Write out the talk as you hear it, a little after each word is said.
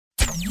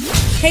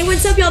Hey,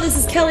 what's up, y'all? This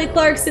is Kelly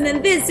Clarkson,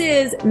 and this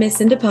is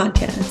Missing to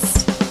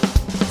Podcast.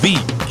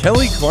 The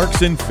Kelly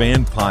Clarkson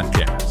Fan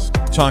Podcast.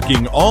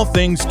 Talking all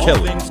things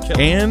Kelly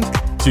and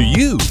to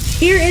you.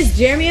 Here is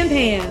Jeremy and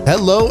Pam.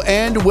 Hello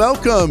and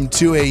welcome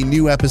to a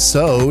new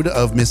episode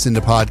of Missing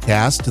to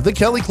Podcast, the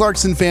Kelly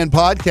Clarkson Fan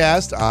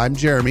Podcast. I'm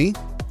Jeremy.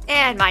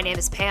 And my name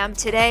is Pam.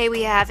 Today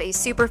we have a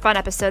super fun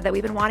episode that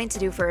we've been wanting to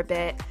do for a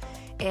bit.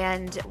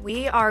 And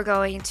we are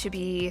going to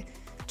be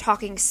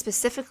talking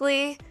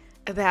specifically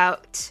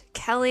about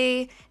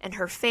Kelly and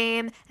her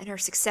fame and her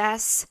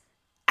success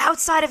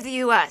outside of the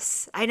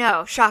U.S. I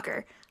know,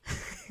 shocker,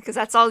 because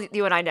that's all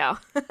you and I know.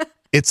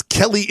 It's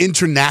Kelly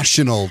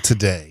International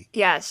today.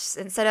 Yes,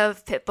 instead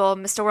of Pitbull,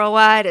 Mr.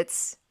 Worldwide,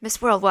 it's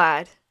Miss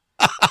Worldwide.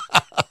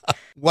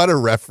 What a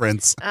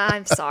reference.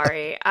 I'm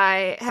sorry.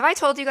 Have I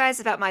told you guys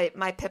about my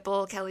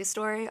Pitbull Kelly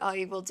story?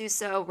 I will do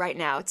so right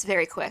now. It's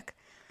very quick.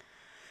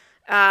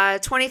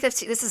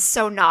 2015, this is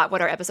so not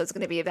what our episode's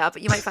going to be about,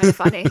 but you might find it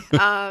funny.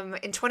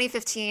 In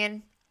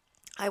 2015,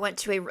 I went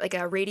to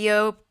a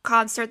radio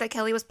concert that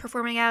Kelly was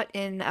performing at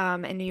in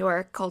New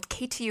York called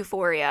KT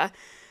Euphoria.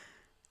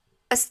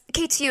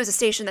 KTU is a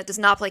station that does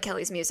not play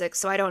Kelly's music,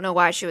 so I don't know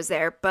why she was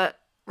there, but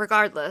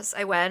regardless,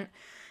 I went,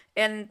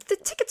 and the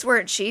tickets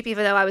weren't cheap,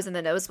 even though I was in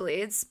the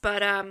nosebleeds,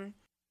 but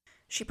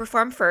she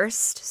performed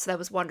first, so that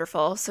was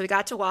wonderful. So we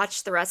got to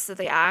watch the rest of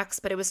the acts,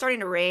 but it was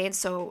starting to rain,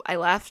 so I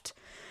left.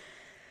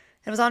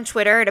 It was on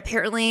Twitter, and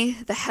apparently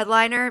the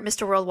headliner,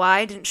 Mr.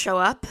 Worldwide, didn't show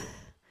up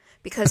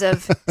because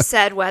of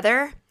said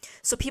weather.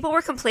 So people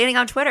were complaining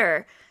on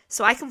Twitter.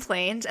 So I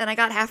complained, and I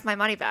got half my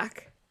money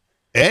back.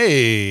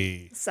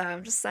 Hey. So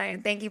I'm just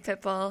saying, thank you,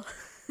 Pitbull.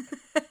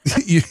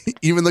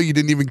 Even though you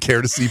didn't even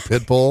care to see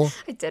Pitbull?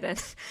 I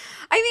didn't.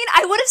 I mean,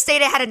 I would have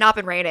stayed had it not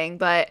been raining,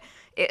 but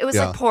it was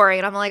like pouring,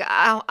 and I'm like,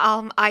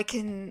 I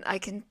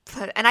can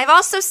put. And I've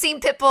also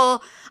seen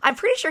Pitbull. I'm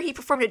pretty sure he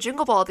performed at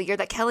Jingle Ball the year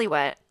that Kelly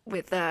went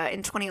with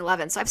in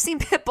 2011. So I've seen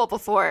Pitbull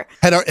before.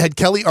 Had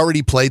Kelly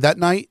already played that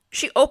night?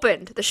 She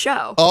opened the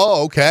show.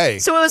 Oh, okay.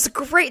 So it was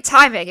great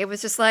timing. It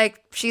was just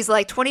like, she's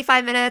like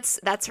 25 minutes,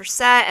 that's her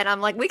set. And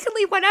I'm like, we can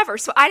leave whenever.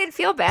 So I didn't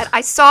feel bad.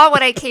 I saw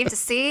what I came to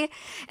see.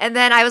 And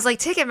then I was like,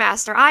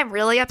 Ticketmaster, I'm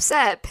really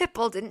upset.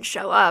 Pitbull didn't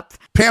show up.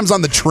 Pam's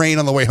on the train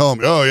on the way home.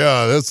 Oh,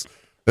 yeah,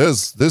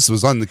 this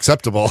was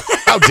unacceptable.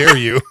 How dare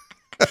you?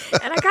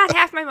 And I got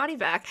half my money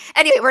back.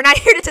 Anyway, we're not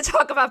here to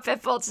talk about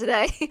Pitbull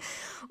today.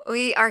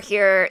 We are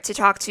here to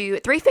talk to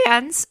three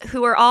fans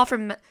who are all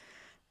from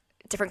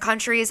different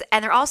countries,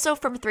 and they're also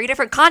from three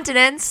different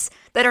continents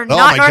that are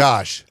not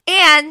gosh.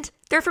 And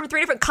they're from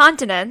three different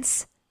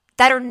continents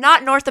that are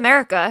not North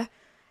America.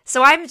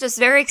 So I'm just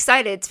very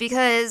excited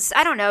because,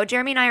 I don't know,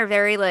 Jeremy and I are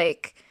very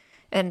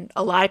and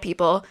a lot of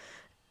people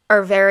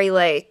are very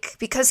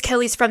because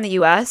Kelly's from the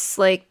US,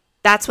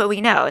 that's what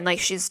we know. And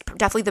she's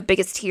definitely the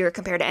biggest here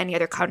compared to any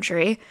other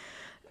country,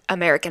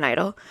 American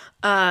Idol.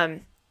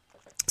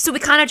 So we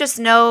kind of just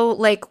know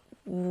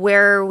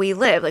where we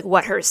live,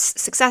 what her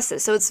success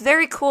is. So it's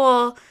very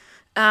cool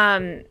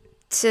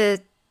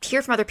to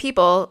hear from other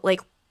people,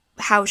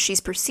 how she's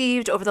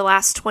perceived over the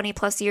last 20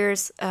 plus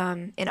years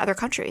in other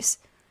countries.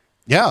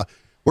 Yeah.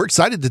 We're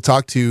excited to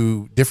talk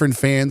to different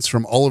fans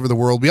from all over the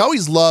world. We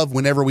always love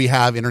whenever we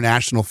have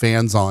international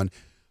fans on.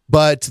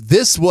 But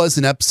this was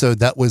an episode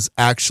that was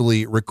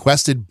actually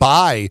requested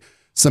by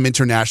some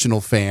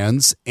international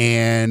fans,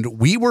 and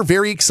we were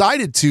very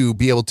excited to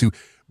be able to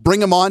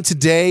bring them on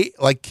today.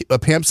 Like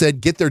Pam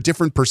said, get their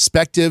different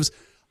perspectives.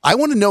 I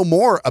want to know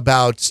more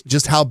about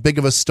just how big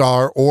of a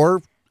star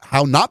or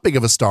how not big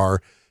of a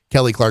star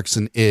Kelly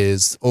Clarkson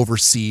is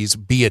overseas,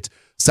 be it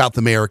South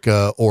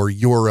America or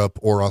Europe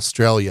or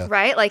Australia.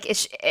 Right?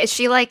 Is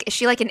she an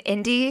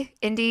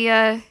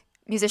indie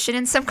musician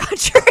in some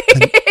country?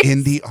 An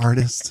indie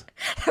artist.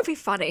 That'd be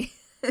funny.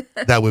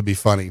 That would be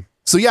funny.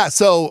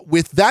 So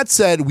with that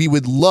said, we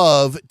would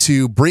love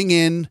to bring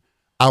in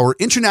our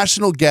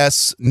international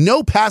guests,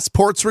 no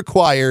passports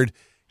required,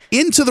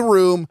 into the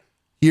room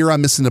here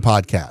on Missing the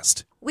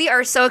Podcast. We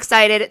are so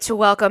excited to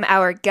welcome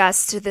our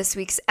guests to this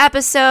week's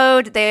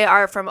episode. They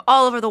are from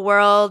all over the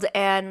world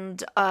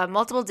and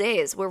multiple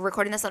days. We're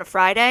recording this on a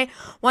Friday.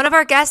 One of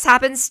our guests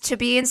happens to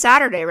be in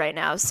Saturday right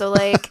now. So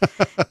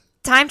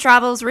time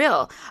travel is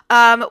real.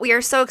 We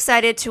are so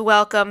excited to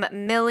welcome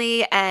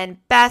Millie and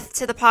Beth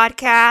to the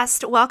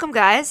podcast. Welcome,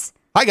 guys.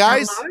 Hi,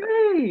 guys.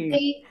 Hello.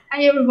 Hey.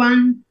 Hi,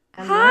 everyone.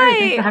 Hello. Hi.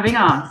 Thanks for having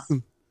us.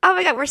 Oh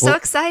my God, we're so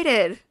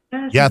excited.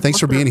 Yeah, thanks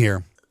for being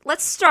here.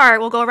 Let's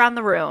start. We'll go around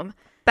the room.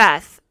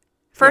 Beth,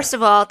 first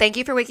of all, thank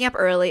you for waking up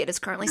early. It is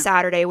currently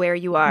Saturday where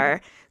you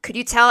are. Could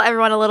you tell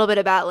everyone a little bit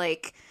about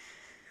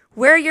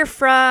where you're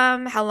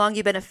from, how long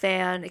you've been a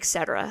fan,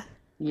 etc.?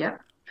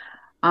 Yep.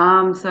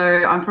 So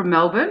I'm from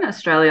Melbourne,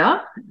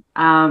 Australia.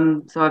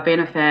 So I've been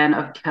a fan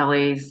of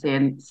Kelly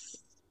since,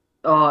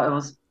 it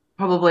was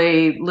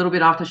probably a little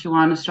bit after she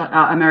won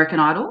American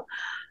Idol.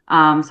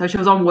 So she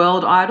was on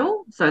World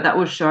Idol. So that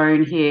was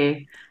shown here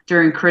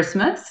during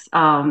Christmas,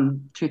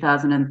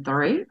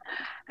 2003.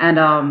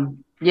 And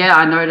yeah,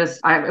 I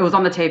noticed it was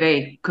on the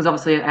TV because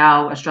obviously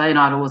our Australian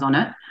Idol was on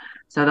it.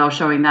 So they were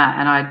showing that,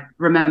 and I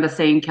remember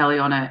seeing Kelly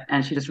on it,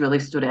 and she just really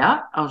stood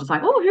out. I was just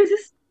like, oh, who's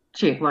this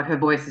chick? Like, her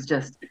voice is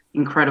just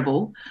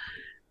incredible.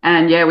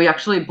 And yeah, we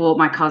actually bought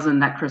my cousin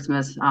that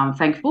Christmas,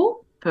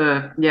 Thankful,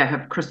 for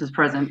her Christmas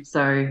present.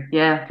 So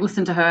yeah,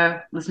 listened to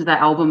that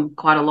album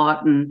quite a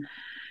lot, and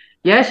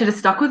yeah, she just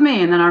stuck with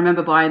me. And then I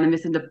remember buying the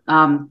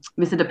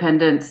Miss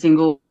Independent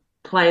single,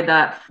 played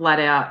that flat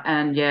out,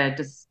 and yeah,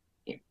 just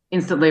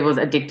instantly was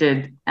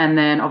addicted. And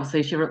then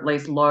obviously she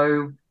released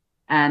Low,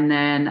 and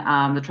then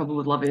The Trouble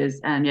with Love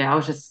Is, and yeah, I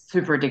was just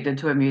super addicted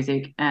to her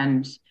music.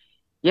 And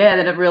yeah,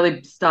 then it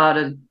really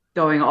started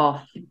going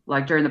off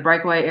like during the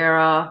Breakaway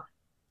era,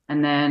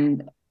 and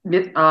then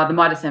the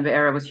My December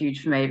era was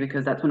huge for me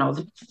because that's when I was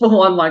a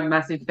full-on like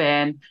massive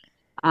fan.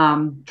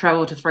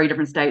 Traveled to 3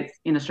 different states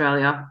in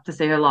Australia to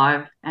see her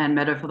live and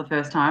met her for the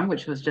first time,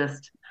 which was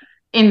just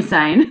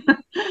insane.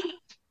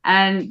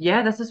 And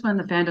yeah, that's just when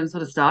the fandom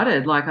sort of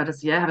started. Like, I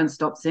just haven't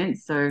stopped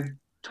since. So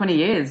 20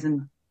 years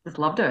and just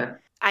loved her.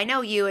 I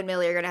know you and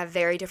Millie are going to have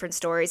very different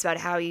stories about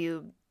how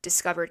you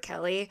discovered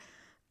Kelly.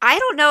 I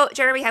don't know,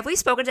 Jeremy, have we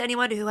spoken to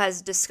anyone who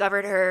has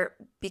discovered her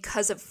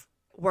because of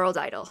World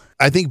Idol?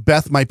 I think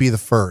Beth might be the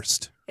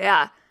first.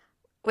 Yeah,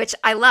 which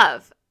I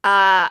love.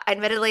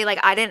 Admittedly, like,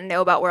 I didn't know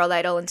about World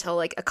Idol until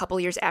like a couple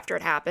years after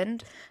it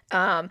happened.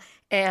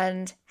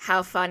 And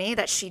how funny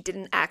that she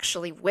didn't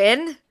actually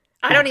win.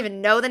 I don't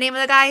even know the name of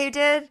the guy who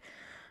did.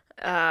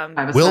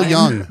 Will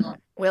Young.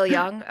 Will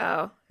Young.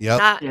 Oh,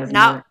 yep.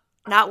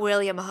 Not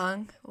William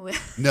Hung.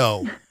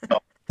 No,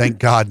 thank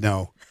God,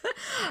 no.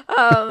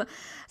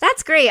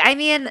 That's great. I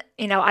mean,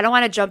 I don't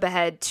want to jump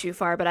ahead too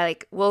far,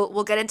 but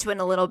we'll get into it in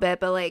a little bit.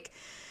 But like,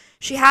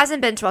 she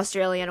hasn't been to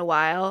Australia in a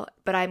while,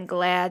 but I'm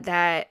glad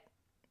that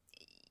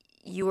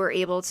you were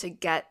able to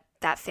get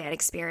that fan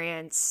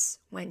experience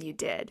when you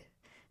did,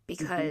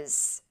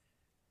 because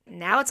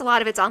now a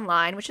lot of it's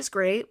online, which is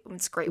great.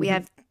 It's great. We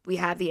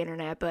have the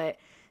internet, but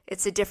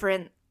it's a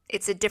different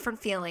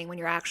feeling when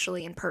you're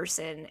actually in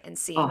person and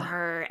seeing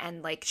her,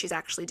 and like she's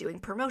actually doing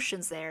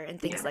promotions there and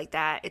things like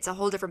that. It's a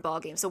whole different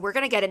ballgame. So we're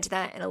going to get into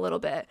that in a little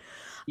bit.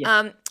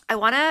 Yeah. I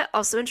want to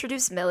also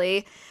introduce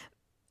Millie.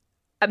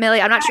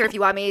 Millie, I'm not sure if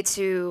you want me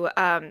to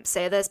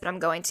say this, but I'm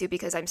going to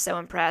because I'm so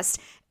impressed.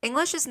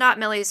 English is not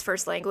Millie's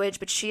first language,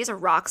 but she is a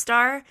rock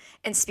star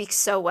and speaks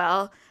so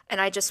well.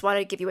 And I just want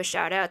to give you a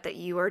shout out that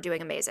you are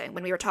doing amazing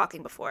when we were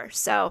talking before.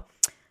 So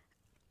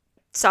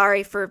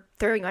sorry for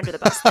throwing you under the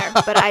bus there,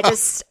 but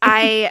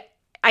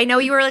I know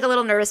you were like a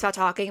little nervous about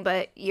talking,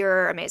 but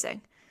you're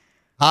amazing.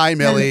 Hi,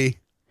 Millie.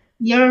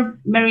 You're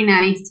very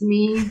nice to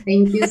me.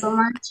 Thank you so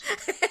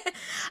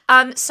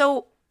much.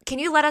 So can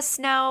you let us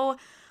know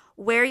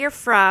where you're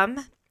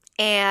from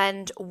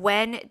and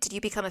when did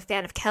you become a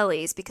fan of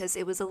Kelly's? Because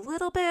it was a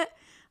little bit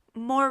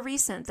more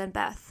recent than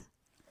Beth.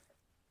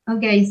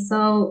 Okay,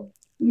 so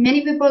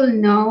many people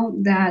know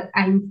that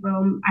I'm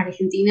from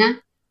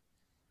Argentina.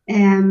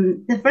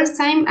 The first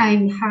time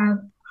I have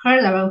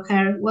heard about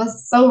her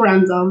was so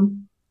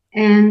random.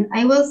 And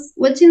I was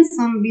watching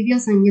some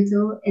videos on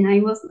YouTube, and I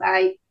was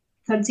like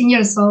 13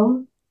 years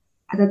old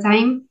at the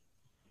time.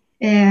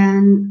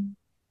 And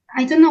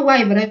I don't know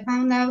why, but I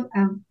found out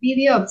a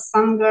video of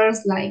some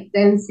girls like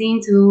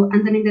dancing to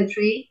Underneath the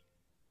Tree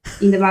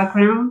in the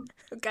background.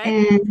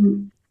 Okay.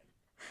 And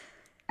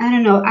I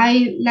don't know,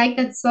 I like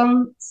that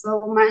song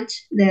so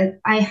much that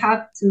I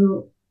have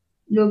to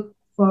look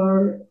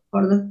for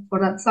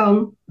that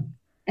song.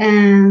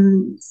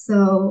 And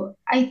so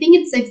I think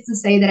it's safe to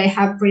say that I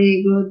have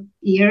pretty good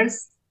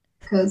ears,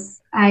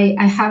 because I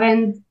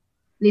haven't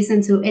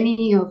listened to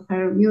any of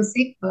her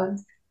music, but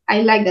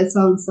I like that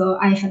song, so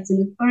I had to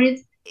look for it.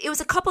 It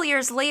was a couple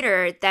years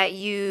later that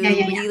you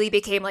really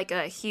became like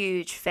a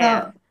huge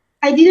fan. So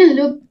I didn't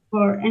look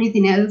for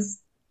anything else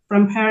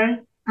from her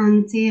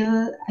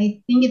until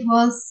I think it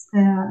was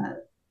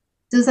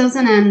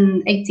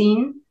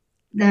 2018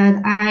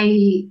 that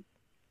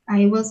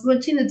I was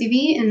watching the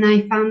TV and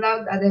I found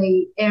out that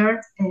they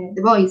aired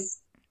The Voice.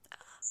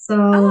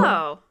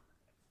 So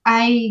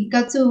I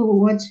got to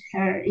watch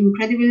her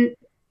incredible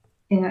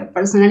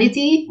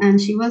personality, and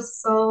she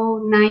was so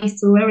nice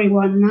to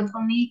everyone, not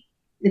only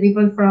the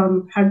people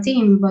from her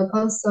team, but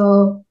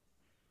also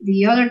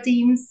the other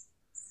teams.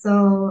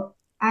 So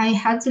I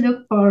had to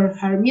look for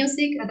her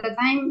music. At the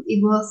time,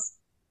 it was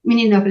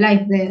Meaning of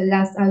Life, the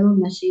last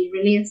album that she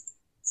released.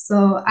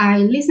 So I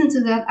listened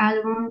to that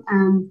album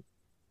and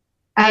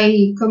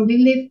I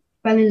completely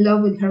fell in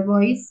love with her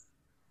voice.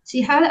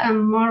 She had a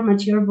more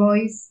mature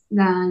voice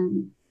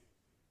than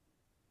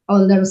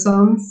older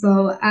songs.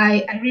 So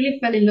I really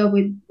fell in love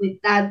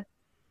with that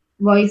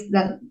voice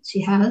that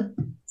she had.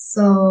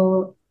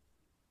 So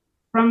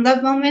from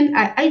that moment,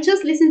 I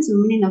just listened to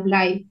Meaning of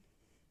Life.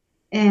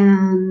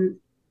 And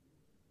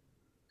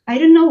I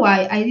don't know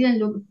why I didn't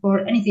look for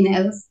anything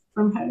else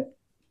from her.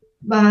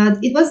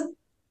 But it was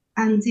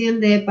until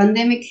the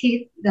pandemic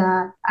hit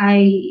that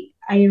I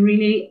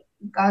really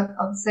got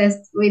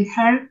obsessed with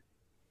her.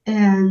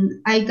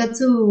 And I got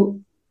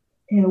to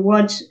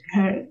watch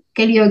her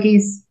karaoke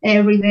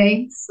every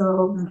day.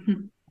 So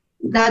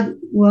that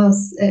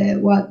was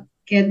what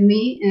get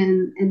me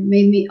and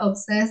made me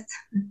obsessed.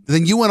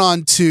 Then you went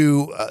on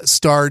to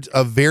start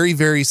a very,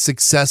 very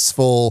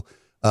successful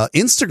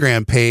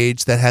Instagram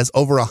page that has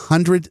over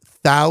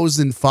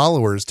 100,000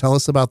 followers. Tell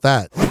us about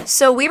that.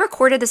 So we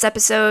recorded this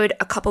episode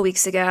a couple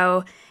weeks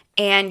ago,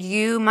 and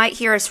you might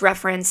hear us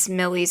reference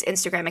Millie's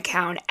Instagram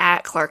account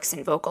at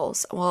Clarkson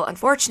Vocals. Well,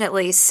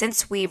 unfortunately,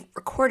 since we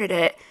recorded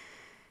it,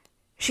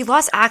 she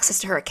lost access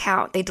to her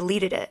account. They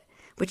deleted it,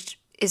 which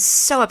is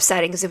so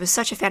upsetting because it was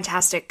such a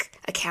fantastic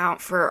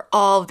account for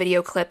all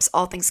video clips,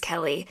 all things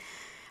Kelly.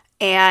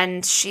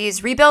 And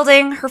she's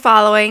rebuilding her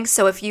following.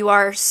 So if you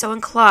are so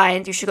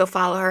inclined, you should go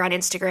follow her on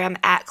Instagram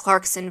at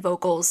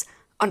ClarksonVocals_.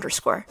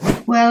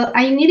 Well,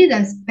 I needed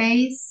a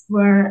space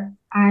where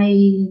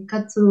I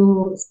got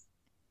to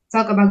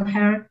talk about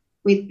her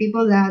with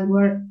people that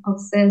were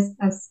obsessed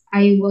as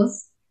I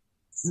was.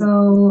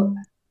 So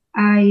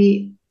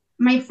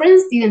my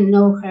friends didn't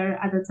know her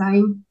at the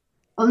time,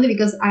 only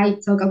because I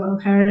talk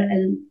about her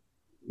and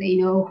they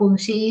know who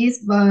she is,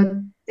 but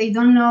they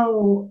don't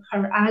know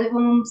her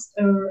albums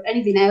or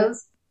anything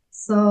else.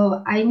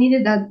 So I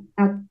needed that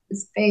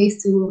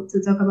space to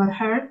talk about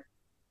her.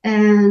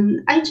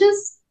 And I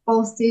just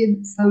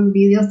posted some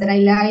videos that I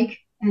like,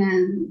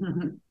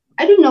 and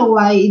I don't know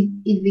why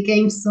it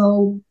became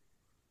so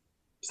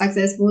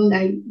successful,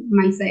 I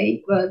might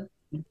say, but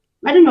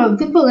I don't know,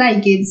 people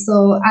like it,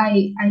 so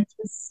I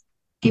just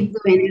keep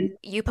doing it.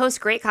 You post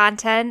great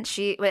content.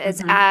 She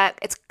is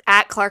it's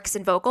at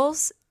Clarkson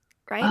Vocals,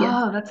 right?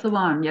 Oh, that's the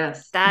one.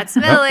 Yes, that's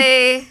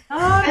Millie.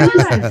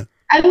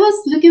 I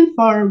was looking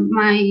for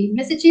my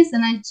messages,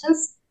 and I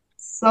just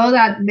saw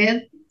that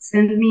Beth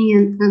sent me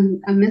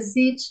a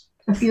message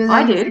a few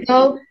days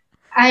ago.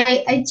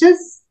 I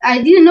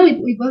didn't know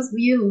it was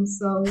you,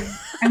 so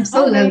I'm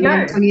so glad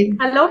we're talking.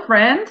 Hello,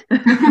 friend.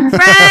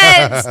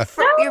 Friends,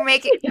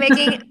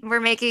 we're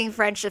making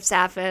friendships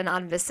happen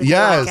on Miss Indie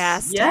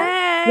Podcast.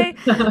 Yes.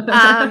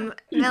 Hey,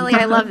 Millie,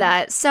 I love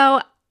that.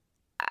 So,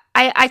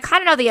 I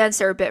kind of know the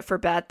answer a bit for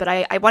Beth, but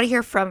I want to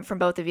hear from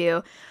both of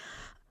you.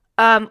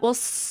 We'll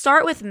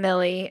start with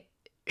Millie.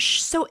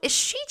 So, is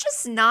she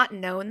just not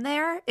known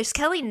there? Is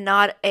Kelly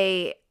not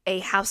a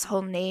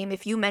household name?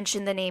 If you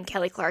mention the name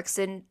Kelly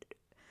Clarkson,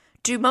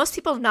 do most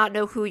people not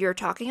know who you're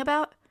talking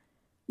about?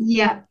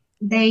 Yeah,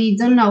 they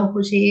don't know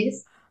who she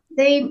is.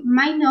 They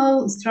might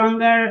know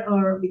Stronger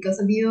or Because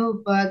of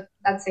You, but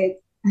that's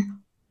it.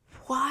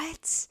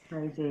 What?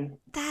 Crazy.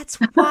 That's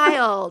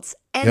wild.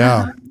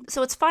 And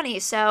so it's funny.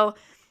 So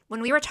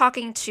when we were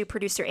talking to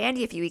producer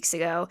Andy a few weeks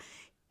ago,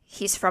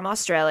 he's from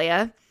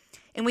Australia,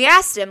 and we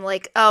asked him,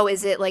 like, oh,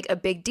 is it like a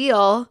big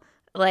deal?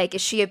 Like,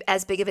 is she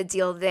as big of a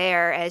deal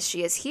there as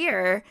she is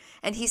here?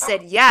 And he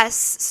said yes,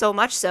 so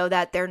much so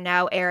that they're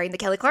now airing the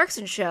Kelly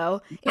Clarkson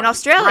show in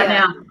Australia.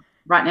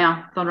 Right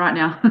now. It's on right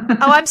now.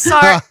 Oh, I'm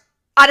sorry.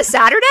 On a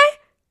Saturday?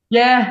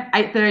 Yeah,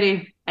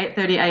 8:30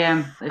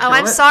 a.m. Oh,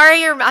 I'm sorry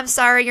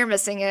you're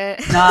missing it.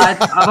 No,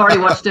 I've already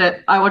watched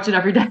it. I watch it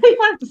every day.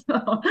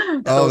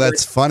 Oh,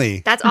 that's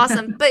funny. That's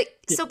awesome. But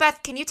so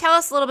Beth, can you tell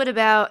us a little bit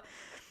about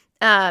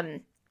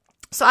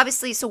so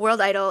obviously World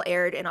Idol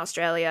aired in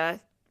Australia,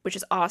 which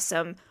is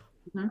awesome.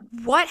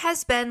 Mm-hmm. What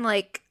has been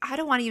like, I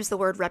don't want to use the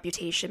word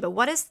reputation, but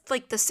what is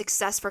like the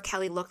success for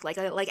Kelly look like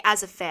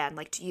as a fan?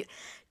 Like,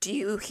 do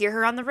you hear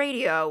her on the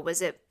radio?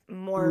 Was it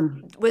more,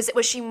 was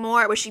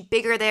she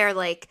bigger there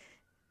like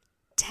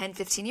 10,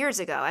 15 years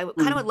ago? I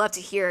kind of would love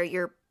to hear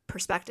your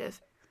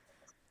perspective.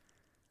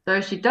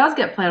 So she does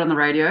get played on the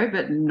radio,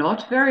 but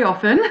not very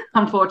often,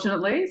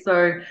 unfortunately.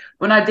 So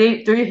when I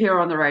do hear her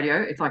on the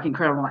radio, it's like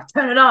incredible. I'm like,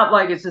 turn it up.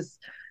 Like, it's just,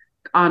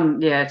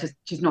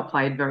 she's not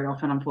played very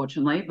often,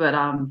 unfortunately. But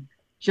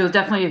she was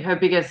definitely, her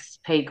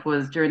biggest peak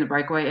was during the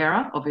Breakaway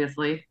era,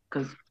 obviously,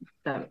 because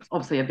that was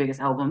obviously her biggest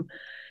album.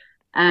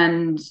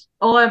 And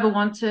All I Ever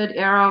Wanted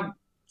era,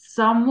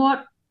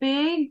 somewhat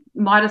big.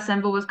 My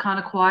December was kind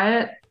of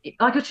quiet.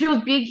 Like, she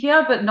was big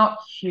here, but not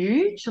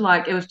huge.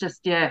 Like, it was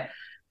just, and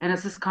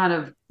it's just kind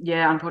of,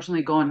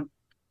 unfortunately gone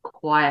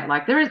quiet.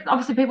 Like, there is,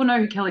 obviously people know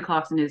who Kelly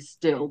Clarkson is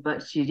still,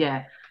 but she,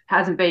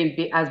 hasn't been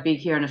as big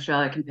here in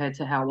Australia compared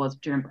to how it was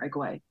during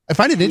Breakaway. I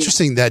find it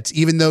interesting that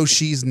even though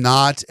she's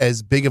not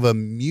as big of a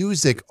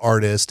music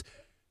artist,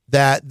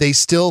 that they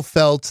still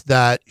felt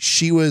that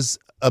she was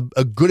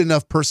a good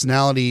enough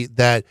personality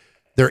that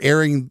they're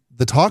airing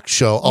the talk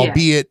show,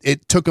 albeit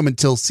it took them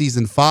until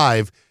season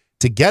 5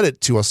 to get it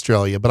to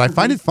Australia. But I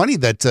find it funny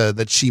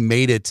that she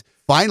made it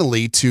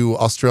finally to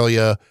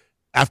Australia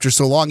after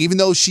so long, even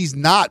though she's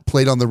not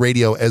played on the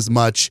radio as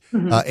much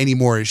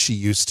anymore as she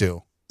used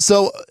to.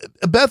 So,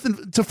 Beth,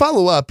 to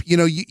follow up,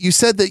 you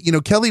said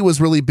that, Kelly was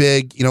really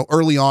big,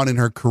 early on in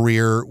her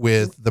career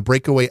with the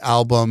Breakaway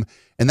album.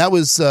 And that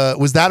was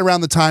that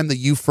around the time that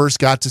you first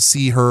got to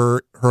see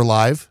her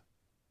live?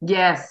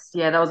 Yes.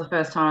 Yeah, that was the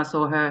first time I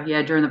saw her,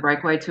 during the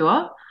Breakaway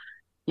tour.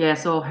 Yeah, I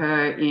saw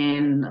her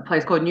in a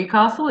place called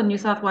Newcastle in New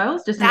South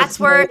Wales. That's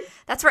where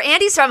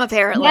Andy's from,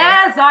 apparently.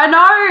 Yes, I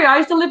know. I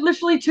used to live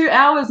literally 2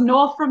 hours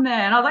north from there.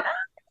 And I was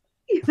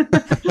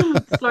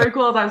like, so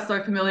cool. I was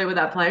so familiar with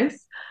that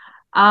place.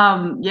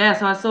 Yeah,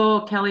 so I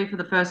saw Kelly for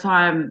the first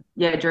time,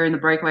 during the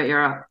breakaway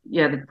era,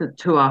 the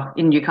tour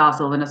in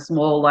Newcastle in a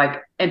small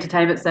like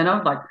entertainment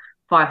center, like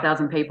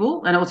 5,000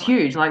 people, and it was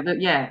huge. Like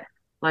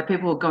like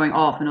people were going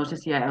off, and it was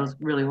just it was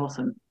really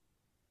awesome.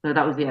 So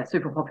that was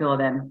super popular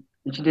then.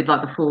 And she did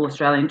like the full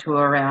Australian tour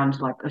around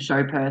like a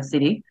show per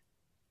city.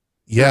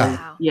 Yeah.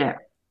 Wow. Yeah.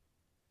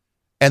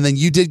 And then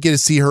you did get to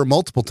see her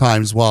multiple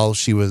times while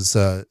she was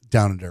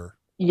down under.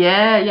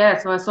 Yeah.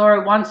 So I saw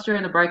her once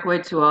during the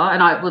breakaway tour,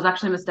 and I was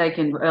actually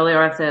mistaken.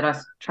 Earlier I said I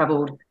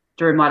traveled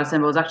during My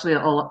December. It was actually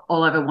an All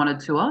Over Wanted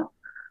tour.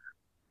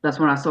 That's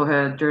when I saw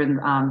her during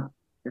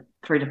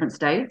 3 different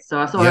states. So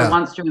I saw her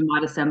once during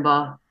My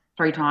December,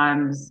 3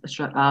 times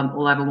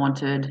All Over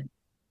Wanted,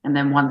 and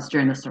then once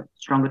during the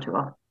Stronger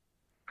tour.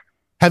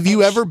 Have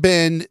you ever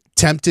been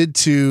tempted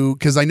to,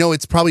 because I know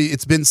it's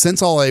been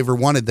since All I Ever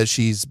Wanted that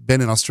she's been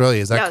in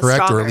Australia. Is that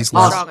correct? Stronger. Or at least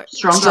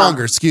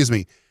Stronger, excuse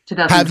me.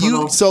 Have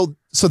you, so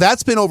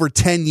that's been over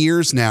 10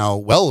 years now,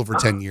 well over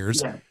 10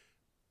 years. Yeah.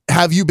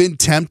 Have you been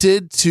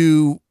tempted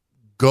to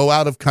go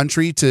out of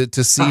country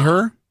to see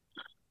her?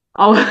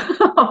 Oh,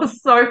 I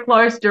was so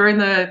close during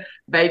the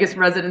Vegas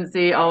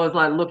residency. I was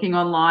like looking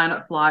online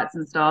at flights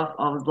and stuff.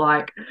 I was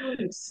like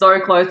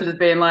so close to just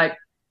being like,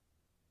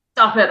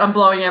 stop it, I'm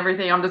blowing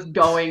everything. I'm just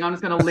going. I'm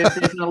just going to live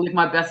this. I'm going to live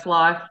my best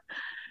life.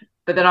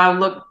 But then I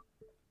looked,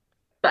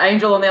 the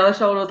angel on the other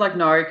shoulder was like,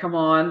 no, come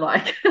on.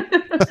 Like,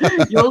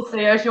 you'll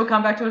see her. She'll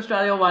come back to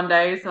Australia one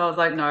day. So I was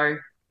like, no,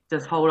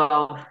 just hold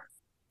off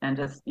and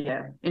just,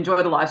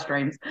 enjoy the live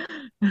streams.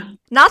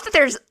 Not that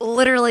there's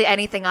literally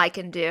anything I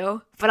can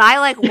do, but I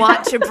like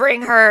want to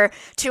bring her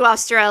to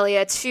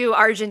Australia, to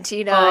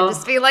Argentina, and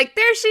just be like,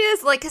 there she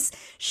is. Like, because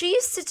she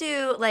used to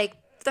do like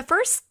the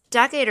first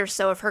decade or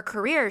so of her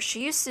career,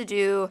 she used to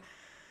do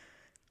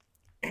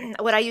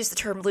what I use the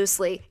term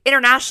loosely,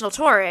 international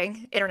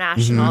touring.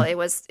 International.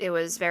 Mm-hmm. It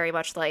was very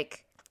much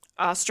like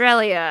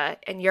Australia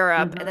and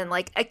Europe, and then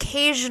like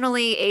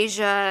occasionally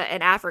Asia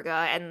and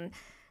Africa. And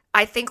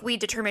I think we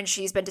determined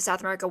she's been to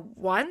South America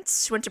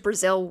once. She went to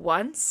Brazil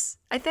once,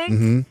 I think.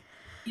 Mm-hmm.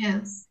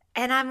 Yes.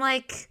 And I'm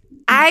like,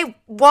 I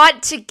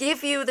want to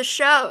give you the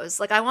shows.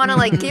 Like, I want to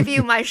like give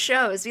you my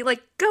shows. Be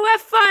like, go have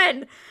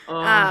fun.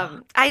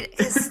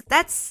 Cause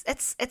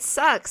it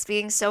sucks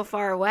being so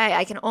far away.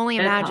 I can only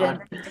imagine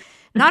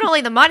not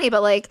only the money,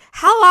 but like,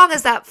 how long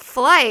is that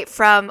flight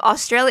from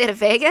Australia to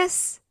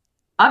Vegas?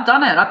 I've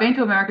done it. I've been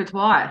to America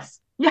twice.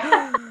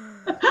 Yeah,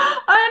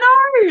 I know.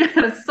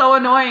 It's so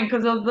annoying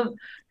because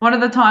one of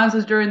the times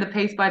was during the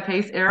Piece by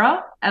Piece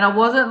era, and I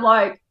wasn't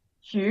like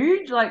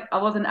huge, like I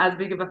wasn't as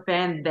big of a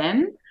fan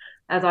then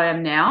as I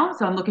am now.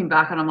 So I'm looking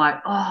back and I'm like,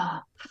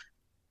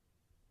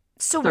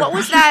 So what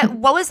was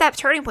that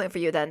turning point for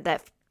you then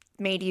that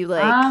made you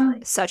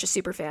like such a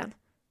super fan?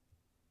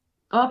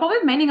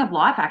 Probably Meaning of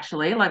Life,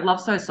 actually. Like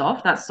Love So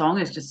Soft, that song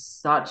is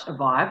just such a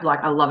vibe.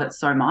 Like I love it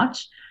so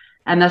much.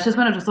 And that's just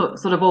when it just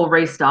sort of all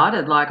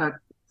restarted. Like I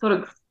sort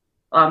of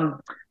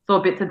saw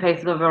bits and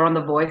pieces of her on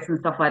The Voice and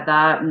stuff like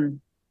that.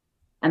 And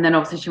then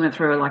obviously she went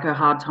through like a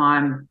hard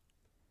time,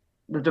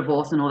 the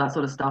divorce and all that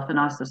sort of stuff, and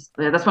I was just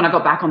that's when I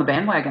got back on the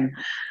bandwagon.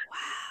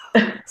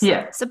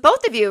 Wow. So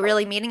both of you,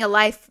 really, Meaning of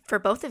Life for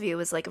both of you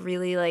was like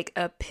really like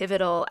a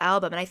pivotal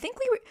album. And I think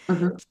we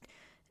were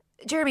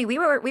Jeremy, we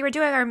were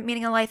doing our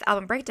Meaning of Life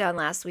album breakdown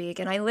last week,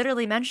 and I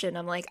literally mentioned,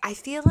 I'm like, I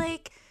feel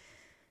like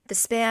the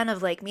span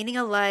of like Meaning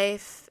of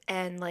Life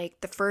and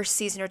like the first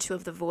season or 2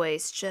 of The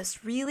Voice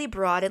just really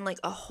brought in like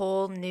a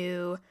whole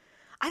new,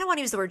 I don't want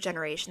to use the word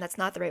generation, that's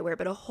not the right word,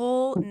 but a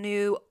whole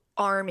new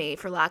army,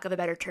 for lack of a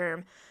better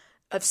term,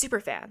 of super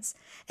fans.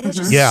 And it's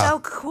just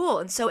so cool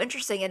and so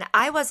interesting. And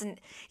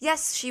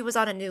she was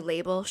on a new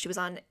label. She was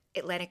on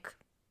Atlantic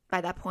by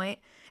that point,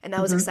 and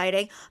that was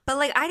exciting. But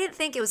like, I didn't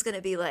think it was going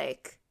to be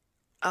like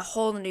a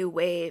whole new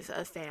wave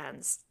of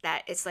fans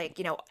that it's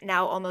like,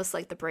 now almost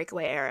like the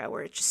breakaway era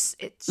where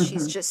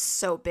she's just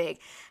so big.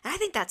 And I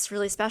think that's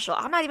really special.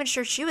 I'm not even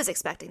sure she was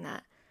expecting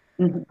that.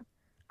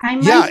 I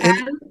might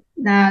add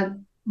that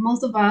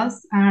most of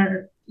us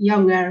are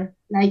younger.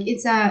 Like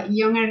it's a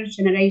younger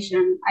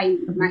generation, I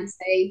might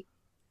say,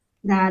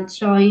 that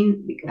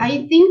showing.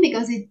 I think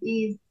because it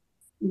is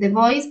The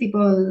Voice,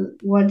 people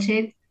watch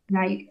it,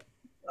 like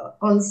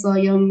also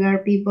younger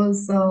people.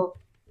 So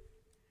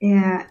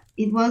yeah,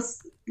 it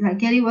was like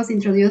Kelly was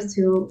introduced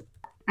to,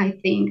 I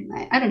think,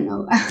 I don't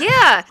know.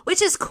 Yeah,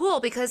 which is cool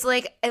because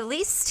like at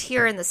least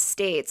here in the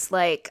States,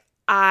 like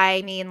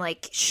I mean,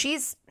 like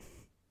she's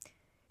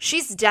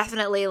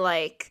definitely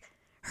like,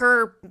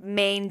 her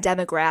main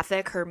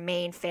demographic, her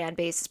main fan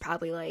base is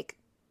probably like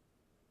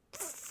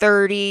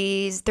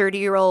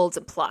 30-year-olds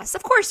and plus.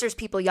 Of course, there's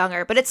people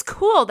younger, but it's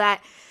cool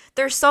that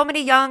there's so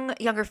many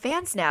younger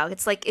fans now.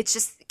 It's like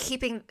it's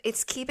keeping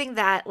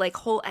that like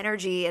whole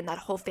energy and that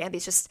whole fan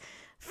base just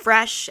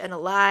fresh and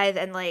alive.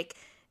 And like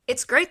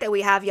it's great that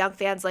we have young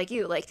fans like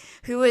you, like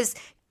who is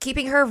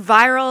keeping her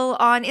viral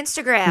on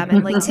Instagram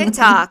and like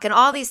TikTok and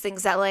all these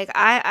things that like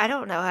I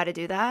don't know how to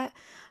do that.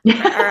 Maybe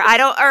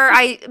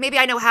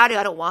I know how to,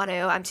 I don't want to,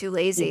 I'm too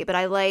lazy, but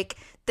I like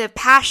the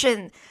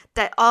passion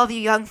that all of you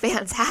young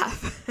fans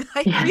have.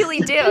 I really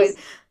do.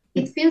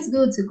 It feels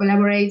good to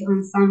collaborate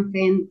on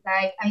something.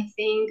 Like, I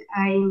think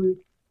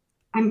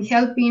I'm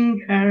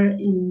helping her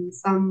in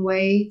some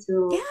way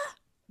to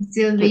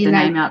still be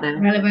like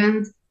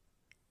relevant.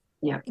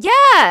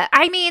 Yeah,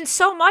 I mean,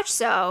 so much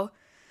so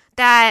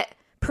that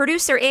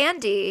producer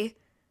Andy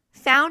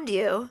found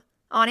you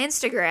on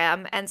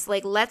Instagram and it's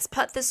like, let's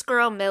put this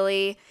girl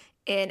Millie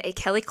in a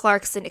Kelly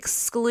Clarkson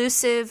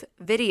exclusive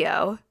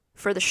video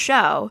for the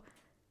show.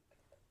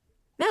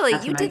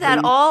 Millie, you did that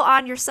all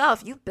on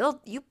yourself. You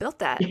built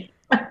that.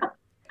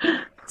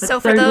 So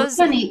for those,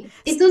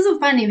 it's also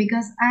funny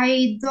because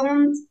I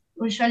don't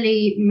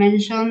usually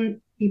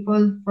mention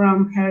people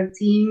from her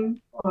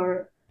team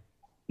or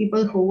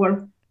people who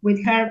work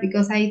with her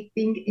because I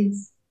think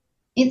it's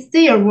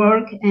their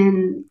work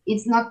and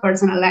it's not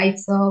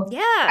personalized. So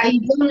I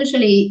don't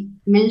usually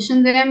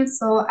mention them.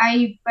 So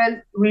I felt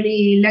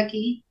really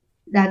lucky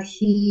that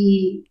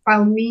he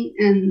found me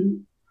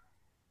and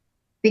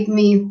picked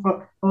me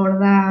for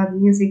that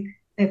music,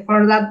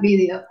 for that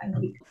video, I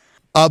think.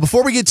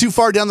 Before we get too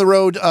far down the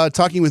road,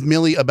 talking with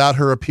Millie about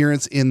her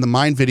appearance in the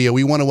Mine video,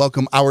 we want to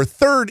welcome our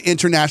third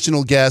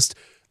international guest.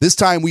 This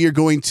time we are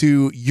going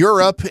to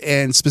Europe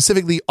and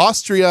specifically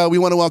Austria. We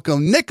want to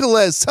welcome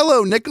Nicholas.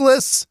 Hello,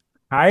 Nicholas.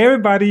 Hi,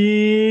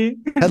 everybody.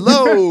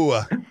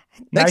 Hello.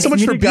 Thanks so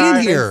much for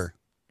being here.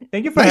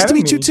 Thank you for having me. Nice to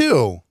meet you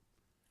too.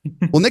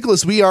 Well,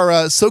 Nicholas, we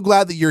are so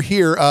glad that you're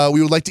here.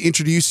 We would like to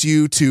introduce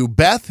you to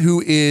Beth,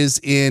 who is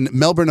in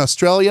Melbourne,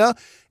 Australia,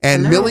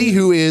 and Millie,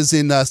 who is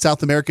in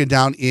South America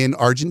down in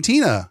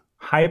Argentina.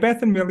 Hi,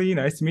 Beth and Millie.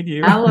 Nice to meet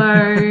you.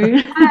 Hello.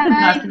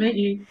 Nice to meet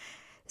you.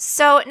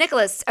 So,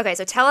 Nicholas, okay,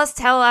 so tell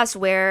us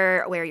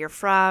where you're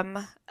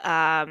from.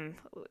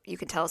 You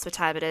can tell us what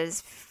time it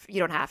is. You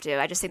don't have to.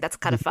 I just think that's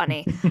kind of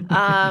funny.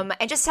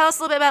 And just tell us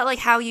a little bit about like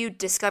how you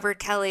discovered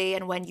Kelly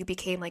and when you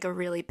became like a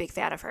really big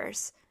fan of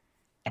hers.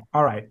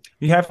 All right.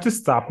 You have to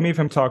stop me if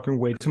I'm talking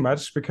way too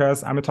much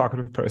because I'm a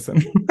talkative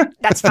person.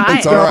 That's fine.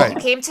 That's all right. You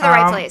came to the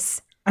right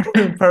place.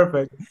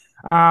 Perfect.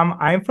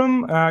 I'm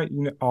from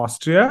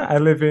Austria. I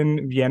live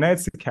in Vienna.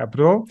 It's the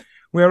capital.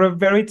 We're a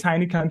very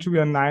tiny country. We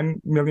are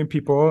 9 million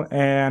people.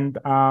 And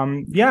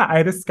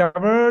I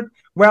discovered,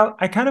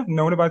 I kind of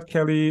known about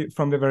Kelly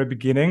from the very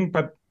beginning,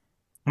 but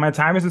my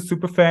time as a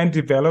super fan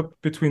developed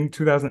between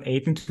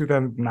 2008 and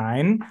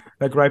 2009,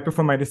 like right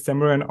before my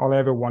December and All I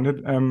Ever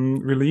Wanted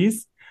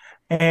release.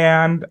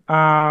 And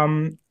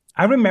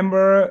I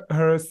remember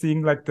her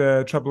seeing like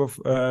the Trouble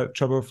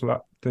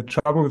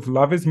with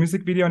Love is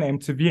music video on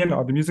MTV and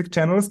all the music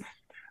channels.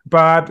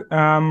 But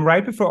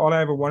right before All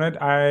I Ever Wanted,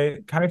 I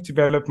kind of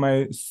developed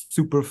my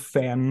super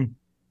fan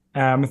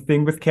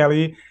thing with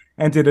Kelly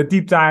and did a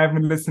deep dive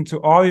and listened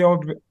to all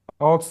the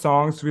old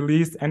songs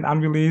released and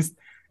unreleased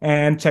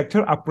and checked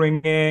her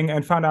upbringing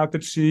and found out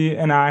that she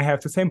and I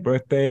have the same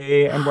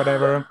birthday and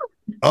whatever.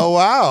 Oh,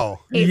 wow.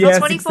 April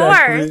 24th.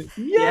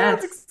 Exactly.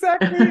 Yes,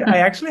 exactly. I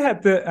actually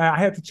had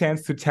the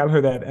chance to tell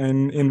her that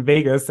in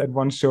Vegas at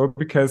one show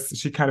because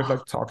she kind of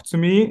like talked to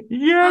me.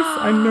 Yes,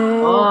 I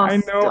know.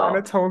 Stop. And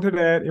I told her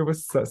that it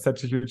was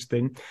such a huge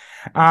thing.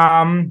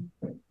 And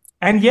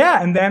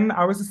then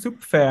I was a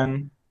super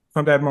fan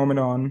from that moment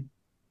on.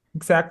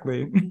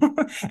 Exactly.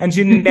 And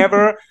she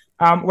never...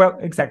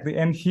 exactly.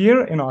 And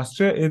here in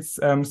Austria, it's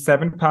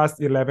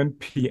 11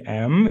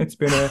 p.m. It's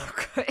been a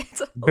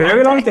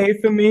very long day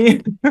for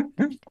me.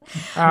 We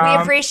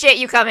appreciate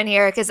you coming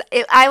here because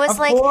I was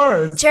like,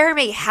 course.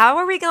 Jeremy, how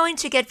are we going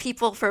to get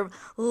people from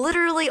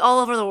literally all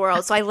over the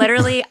world? So I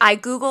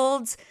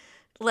Googled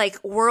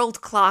like world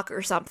clock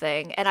or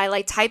something, and I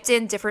like typed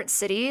in different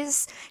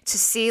cities to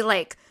see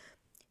like,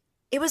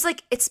 it was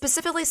like, it's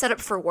specifically set up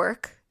for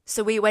work.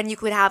 So when you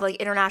could have like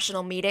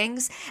international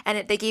meetings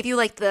and they gave you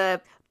like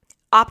the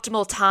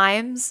optimal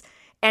times,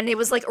 and it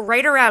was like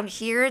right around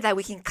here that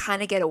we can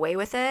kind of get away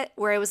with it,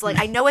 where it was like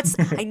I know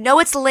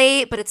it's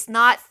late, but it's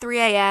not 3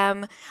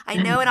 a.m. I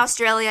know in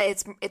Australia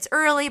it's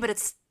early, but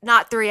it's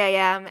not 3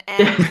 a.m.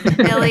 and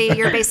Millie,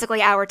 you're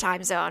basically our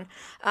time zone.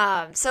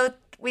 So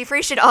we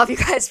appreciate all of you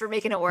guys for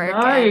making it work.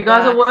 No, you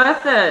guys are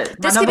worth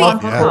it. This could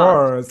thank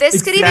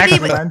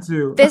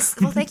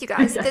you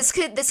guys.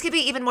 This could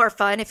be even more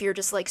fun if you're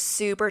just like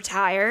super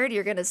tired.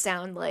 You're gonna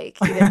sound like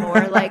even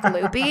more like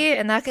loopy,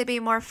 and that could be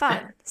more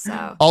fun.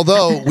 So,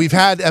 although we've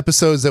had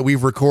episodes that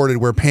we've recorded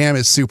where Pam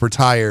is super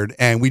tired,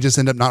 and we just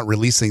end up not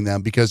releasing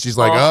them because she's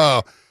like,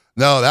 "Oh,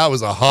 no, that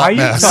was a hot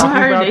mess."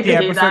 Are you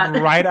talking about the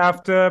episode right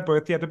after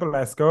Birthday at the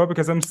Belasco?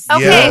 Because I'm still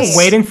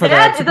waiting for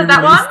that. Is it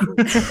that one?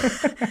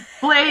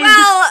 Please.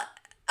 Well,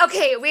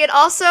 okay, we had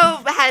also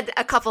had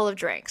a couple of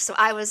drinks, so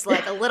I was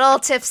like a little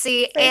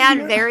tipsy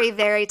and very,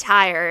 very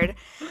tired,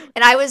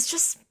 and I was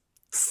just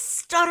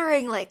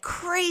stuttering like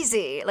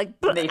crazy. Like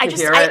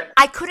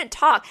I couldn't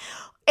talk,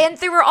 and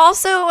there were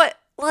also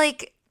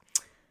like,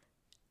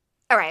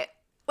 all right,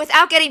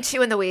 without getting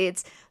too in the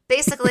weeds,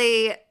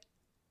 basically.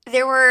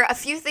 There were a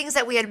few things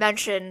that we had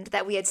mentioned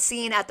that we had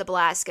seen at the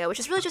Belasco, which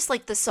is really just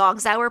like the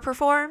songs that were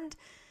performed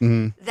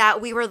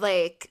that we were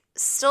like,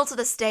 still to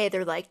this day,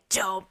 they're like,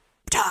 don't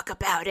talk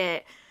about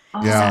it.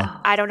 Yeah.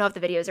 I don't know if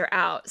the videos are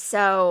out,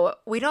 so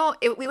we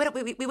would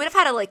have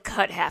had to like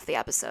cut half the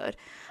episode.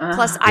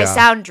 Plus, I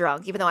sound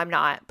drunk, even though I'm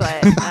not.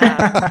 But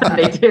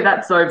they do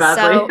that so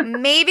badly. So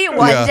maybe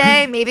one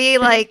day, maybe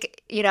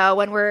like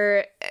when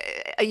we're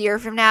a year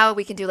from now,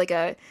 we can do like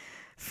a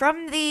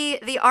from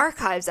the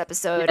archives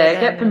episode. Yeah,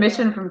 get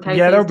permission from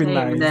Katie's team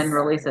nice. And then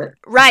release it.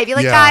 Right, be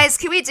like, guys,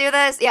 can we do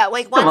this? Yeah,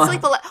 like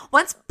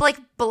once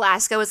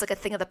Belasco is like a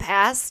thing of the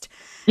past.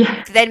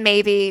 Yeah. Then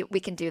maybe we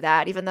can do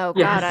that, even though,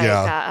 God,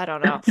 I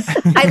don't know.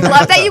 I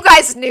love that you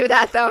guys knew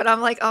that, though. And I'm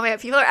like, oh, man,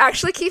 people are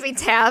actually keeping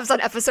tabs on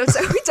episodes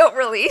that we don't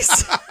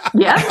release.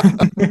 Yeah.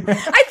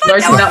 I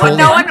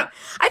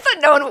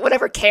thought no one would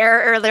ever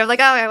care. Or they're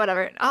like, oh, yeah,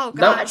 whatever. Oh,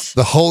 gosh.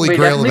 The holy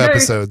grail of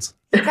episodes.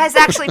 You guys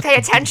actually pay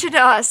attention to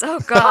us. Oh,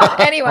 God.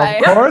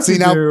 Anyway. Of course See,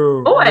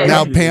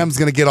 now Pam's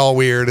going to get all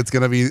weird. It's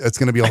going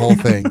to be a whole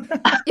thing.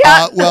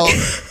 Yeah.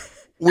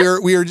 We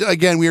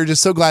are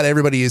just so glad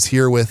everybody is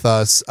here with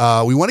us.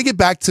 We want to get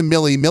back to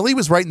Millie. Millie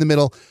was right in the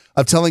middle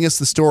of telling us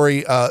the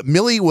story.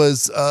 Millie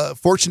was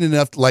fortunate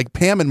enough, like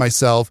Pam and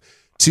myself,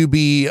 to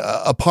be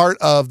a part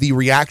of the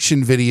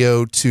reaction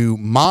video to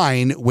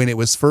Mine when it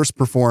was first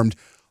performed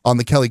on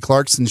the Kelly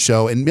Clarkson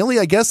Show. And Millie,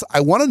 I guess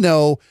I want to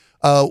know,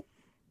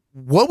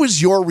 what was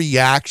your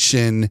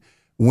reaction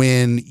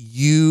when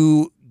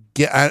you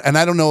and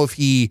I don't know if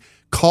he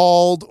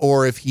called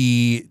or if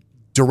he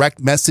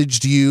direct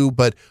messaged you,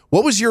 but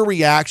what was your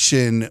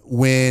reaction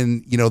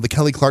when the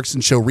Kelly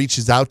Clarkson Show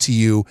reaches out to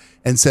you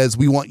and says,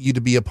 we want you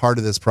to be a part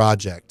of this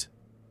project?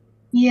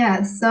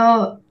 Yeah,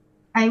 so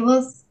I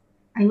was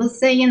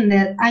saying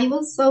that I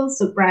was so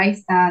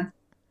surprised that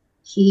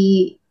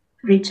he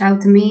reached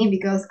out to me,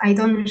 because I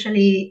don't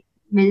usually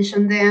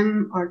mention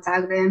them or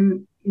tag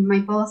them in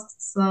my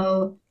posts.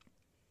 So,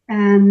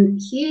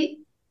 and he,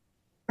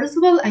 first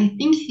of all, I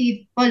think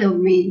he followed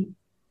me,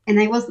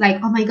 and I was like,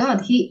 oh my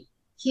God,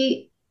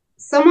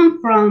 someone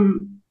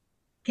from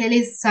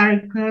Kelly's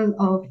circle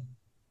of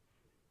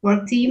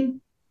work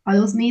team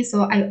follows me.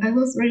 So I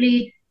was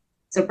really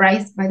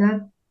surprised by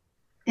that.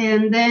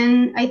 And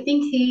then I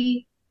think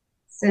he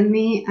sent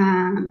me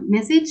a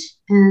message,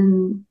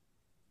 and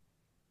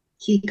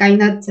he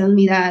kind of told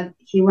me that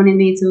he wanted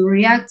me to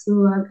react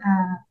to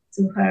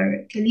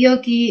her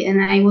karaoke.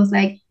 And I was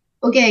like,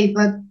 okay,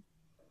 but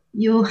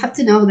you have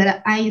to know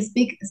that I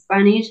speak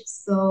Spanish,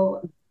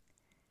 so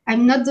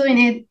I'm not doing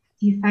it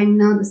if I'm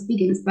not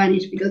speaking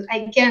Spanish, because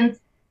I can't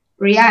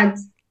react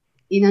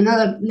in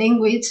another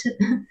language.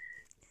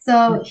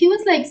 So he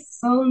was like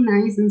so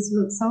nice and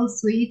so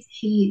sweet.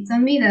 He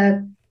told me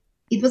that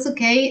it was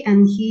okay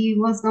and he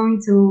was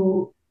going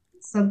to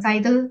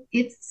subtitle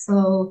it.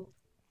 So,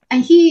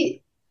 and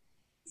he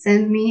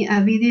sent me a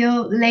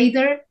video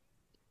later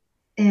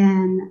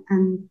and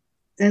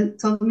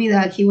told me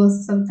that he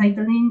was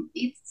subtitling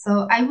it.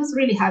 So I was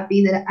really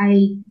happy that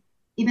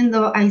even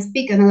though I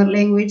speak another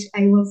language,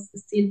 I was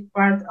still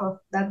part of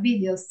that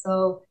video.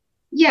 So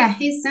yeah,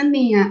 he sent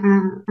me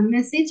a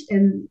message,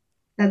 and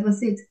that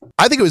was it.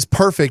 I think it was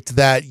perfect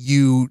that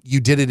you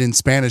did it in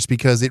Spanish,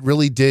 because it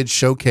really did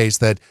showcase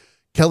that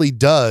Kelly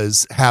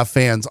does have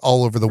fans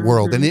all over the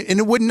world. And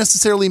it wouldn't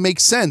necessarily make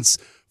sense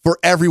for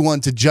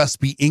everyone to just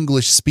be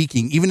English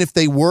speaking, even if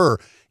they were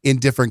in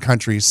different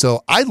countries.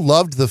 So I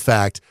loved the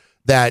fact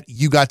that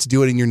you got to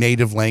do it in your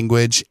native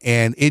language,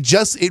 and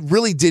it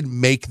really did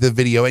make the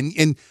video.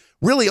 And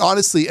really,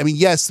 honestly, I mean,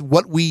 yes,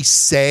 what we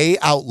say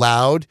out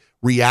loud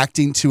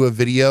reacting to a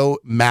video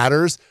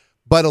matters,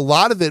 but a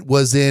lot of it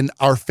was in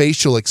our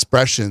facial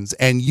expressions.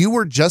 And you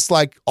were just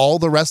like all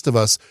the rest of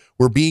us,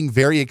 were being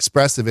very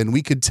expressive, and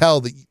we could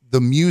tell that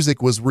the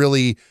music was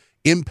really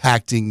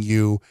impacting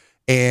you.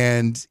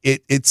 And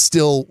it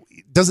still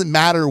doesn't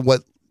matter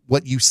what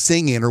you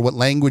sing in or what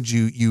language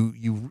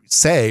you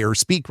say or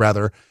speak,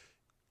 rather.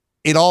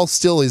 It all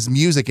still is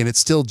music, and it's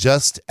still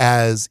just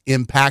as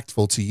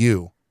impactful to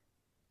you.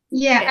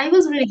 Yeah, I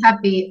was really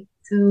happy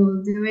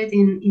to do it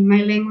in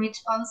my language.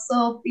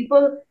 Also,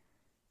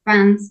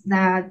 fans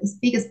that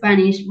speak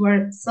Spanish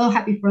were so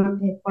happy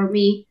for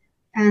me.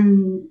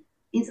 And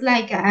it's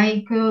like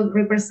I could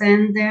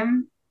represent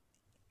them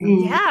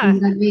in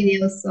that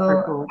video.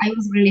 So cool. I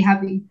was really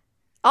happy.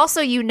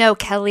 Also,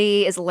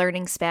 Kelly is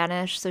learning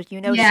Spanish. So, she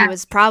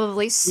was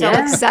probably so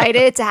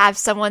excited to have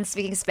someone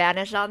speaking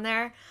Spanish on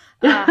there.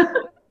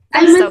 I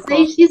must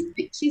say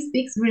she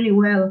speaks really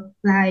well.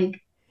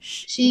 Like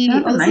she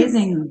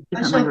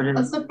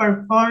also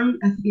performed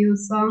a few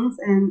songs,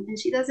 and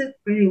she does it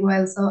really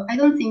well. So I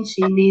don't think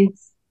she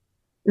needs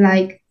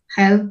like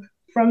help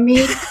from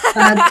me,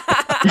 but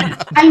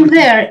I'm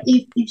there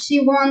if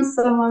she wants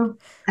someone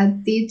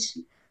to teach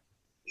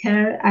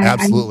her.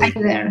 Absolutely.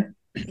 I'm there.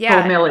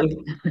 Yeah, Millie.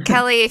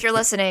 Kelly, if you're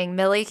listening,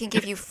 Millie can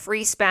give you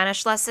free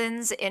Spanish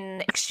lessons in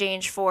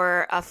exchange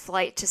for a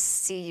flight to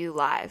see you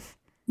live.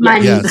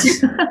 Money.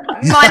 Yes.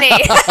 Money.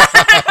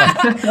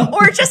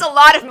 Or just a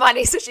lot of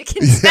money so she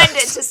can spend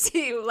it to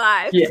see you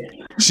live. Yeah.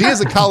 She is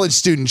a college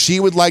student. She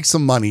would like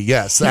some money.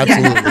 Yes,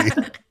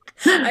 absolutely.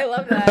 I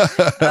love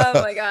that.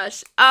 Oh my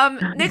gosh.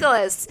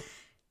 Nicholas,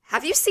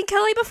 have you seen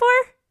Kelly before?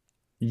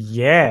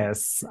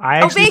 Yes, I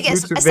actually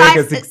Vegas. flew to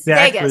Vegas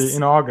exactly Vegas.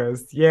 in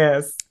August.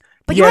 Yes,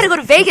 but you had to go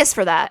to Vegas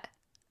for that.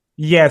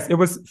 Yes, it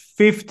was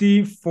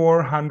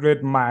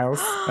 5,400 miles.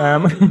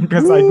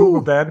 Because I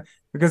googled that.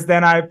 Because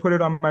then I put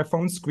it on my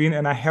phone screen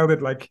and I held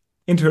it like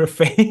into her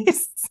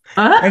face,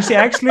 and she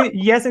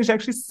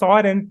actually saw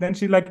it, and then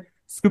she like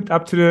scooped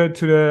up to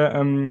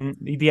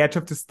the edge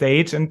of the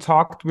stage and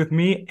talked with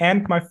me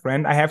and my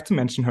friend. I have to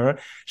mention her.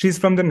 She's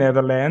from the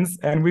Netherlands,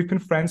 and we've been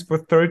friends for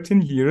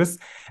 13 years,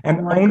 and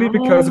only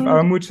because of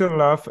our mutual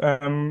love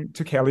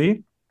to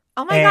Kelly.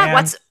 Oh my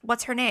God!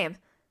 What's her name?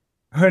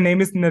 Her name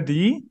is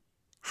Nadie.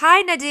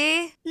 Hi,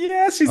 Nadie.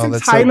 Yeah, she's in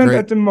Thailand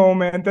at the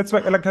moment. That's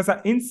why, because I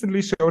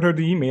instantly showed her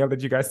the email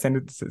that you guys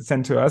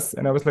sent to us,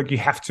 and I was like, "You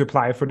have to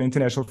apply for the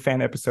international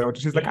fan episode."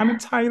 She's like, "I'm in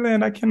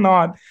Thailand. I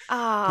cannot."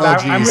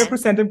 I'm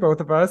representing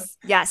both of us.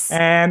 Yes.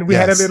 And we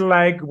had a little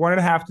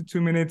 1.5 to 2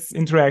 minutes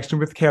interaction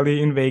with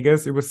Kelly in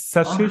Vegas. It was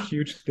such a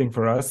huge thing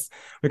for us.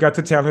 We got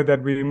to tell her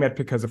that we met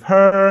because of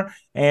her,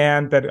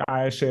 and that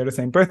I share the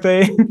same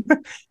birthday.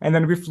 And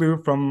then we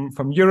flew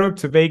from Europe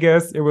to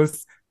Vegas. It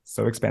was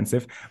so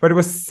expensive, but it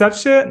was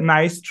such a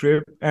nice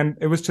trip, and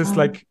it was just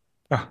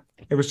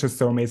it was just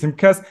so amazing.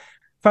 Because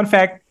fun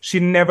fact,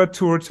 she never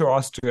toured to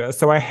Austria,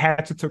 so I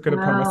had to take it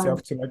upon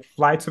myself to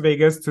fly to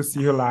Vegas to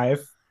see her live.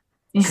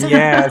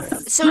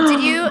 Yes. So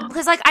did you?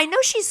 Because I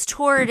know she's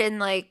toured in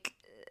the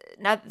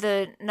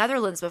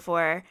Netherlands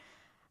before.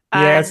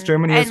 Yes,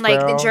 Germany and as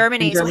well. In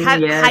Germany. So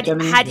had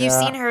you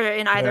seen her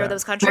in either of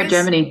those countries?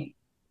 Germany.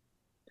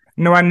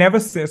 No, I never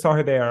saw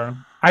her there.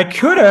 I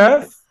could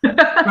have.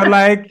 But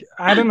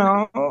I don't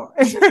know.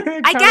 I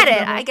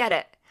get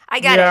it.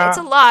 It's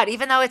a lot.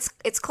 Even though it's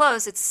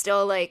close, it's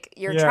still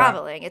you're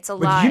traveling. It's a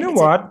lot. You know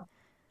what?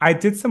 I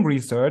did some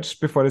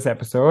research before this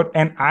episode,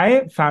 and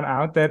I found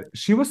out that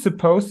she was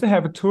supposed to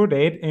have a tour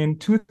date in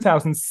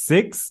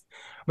 2006,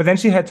 but then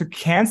she had to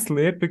cancel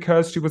it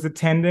because she was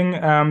attending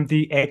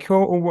the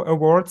Echo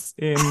Awards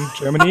in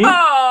Germany.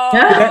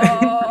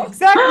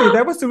 Exactly.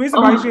 That was the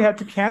reason why she had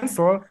to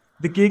cancel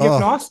the gig in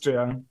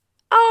Austria.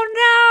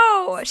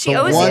 Oh no! She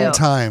owes you.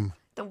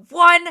 The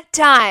one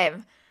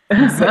time.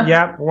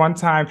 One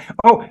time.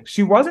 Oh,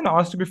 she was in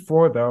Austria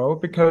before though,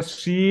 because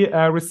she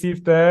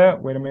received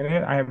wait a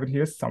minute, I have it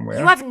here somewhere.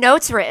 You have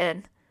notes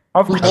written.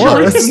 Of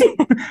course.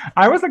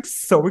 I was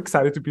so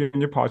excited to be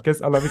on your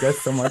podcast. I love you guys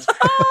so much.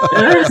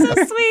 Oh, so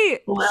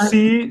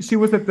sweet. She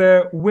was at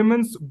the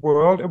Women's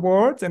World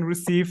Awards and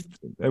received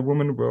a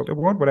Women World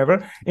Award,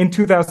 whatever, in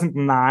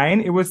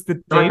 2009. It was the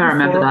day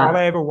before All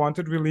I Ever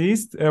Wanted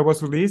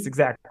was released.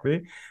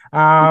 Exactly.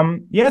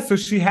 So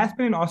she has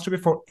been in Austria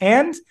before,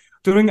 and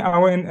during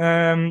our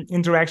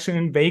interaction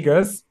in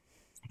Vegas,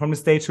 from the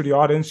stage to the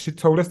audience, she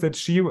told us that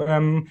she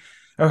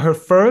her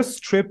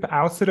first trip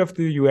outside of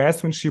the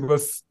US when she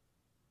was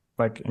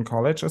in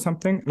college or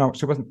something. No,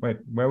 she wasn't. Wait,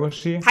 where was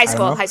she? High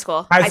school,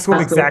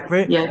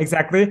 exactly. Yeah.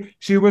 Exactly.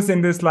 She was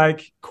in this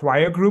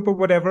choir group or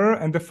whatever,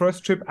 and the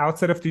first trip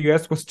outside of the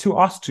US was to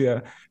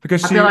Austria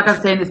because I feel like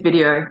I've seen this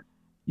video.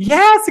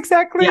 Yes,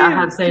 exactly. Yeah, I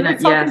have seen it.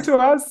 Talking to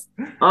us,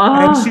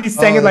 and she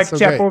sang at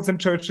chapels and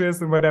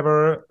churches and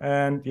whatever.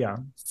 And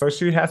so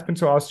she has been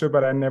to Austria,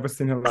 but I've never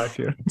seen her live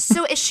here.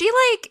 So is she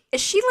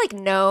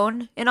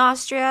known in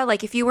Austria?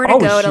 If you were to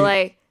go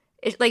to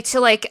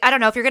I don't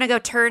know, if you're gonna go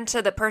turn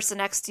to the person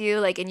next to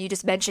you, and you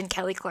just mentioned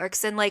Kelly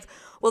Clarkson,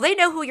 will they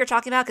know who you're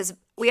talking about? Because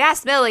we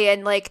asked Millie,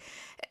 and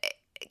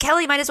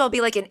Kelly might as well be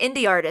an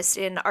indie artist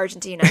in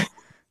Argentina.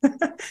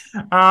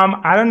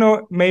 I don't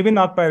know, maybe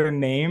not by the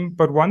name,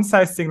 but once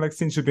I sing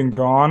Since You've Been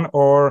Gone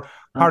or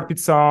Heartbeat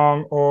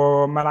Song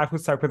or My Life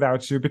Would Suck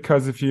Without You,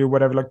 Because of You,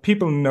 whatever,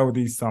 people know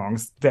these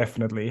songs,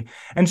 definitely.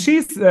 And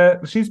she's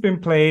been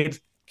played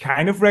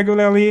kind of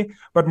regularly,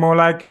 but more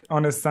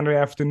on a Sunday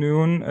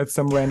afternoon at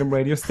some random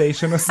radio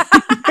station or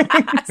something.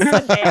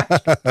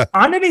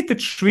 Underneath the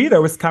Tree,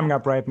 though, is coming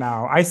up right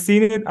now. I've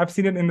seen it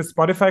in the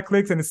Spotify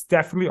clicks, and it's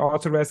definitely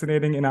also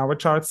resonating in our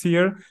charts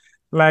here.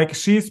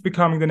 She's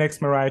becoming the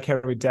next Mariah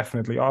Carey,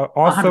 definitely.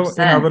 Also 100%.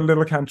 In our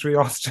little country,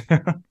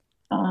 Austria.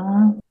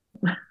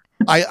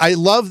 I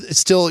love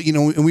still,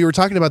 and we were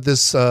talking about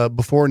this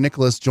before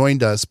Nicholas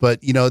joined us, but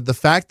the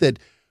fact that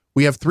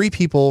we have 3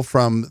 people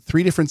from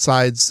 3 different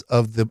sides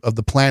of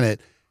the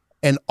planet,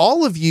 and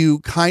all of you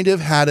kind of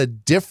had a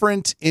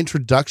different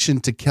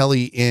introduction to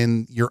Kelly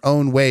in your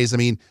own ways. I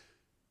mean,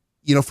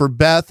 for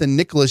Beth and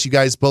Nicholas, you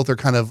guys both are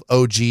kind of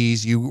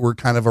OGs. You were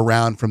kind of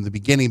around from the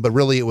beginning, but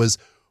really it was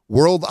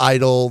World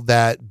Idol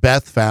that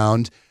Beth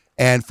found.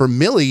 And for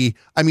Millie,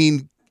 I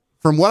mean,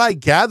 from what I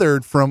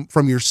gathered from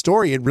your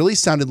story, it really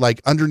sounded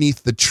like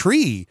Underneath the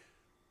Tree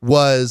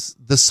was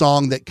the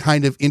song that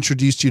kind of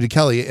introduced you to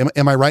Kelly.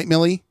 Am I right,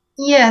 Millie?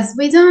 Yes,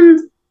 we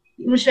don't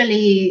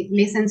usually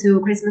listen to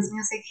Christmas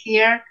music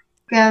here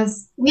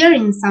because we are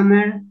in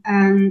summer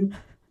and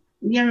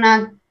we are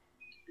not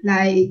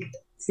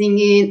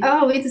singing,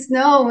 "Oh, it's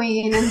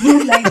snowing," and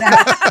things like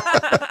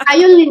that.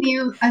 I only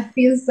knew a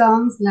few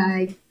songs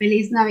like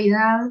Feliz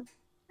Navidad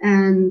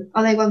and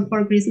All I Want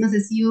for Christmas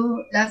Is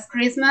You, Last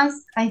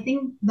Christmas. I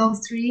think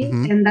those 3,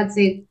 and that's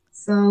it.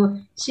 So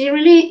she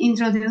really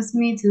introduced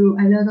me to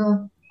a lot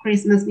of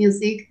Christmas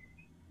music.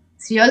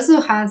 She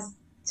also has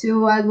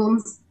 2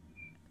 albums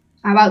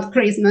about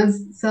Christmas.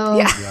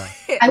 So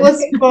I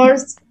was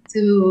forced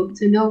to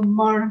know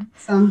more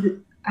songs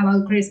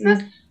about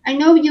Christmas. I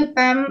know you,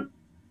 Pam,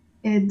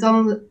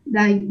 don't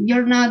like.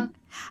 You're not.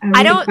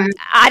 I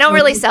don't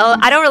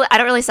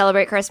really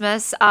celebrate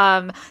Christmas.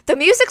 The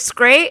music's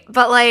great,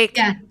 but like,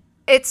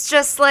 it's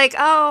just like,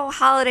 oh,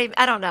 holiday.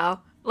 I don't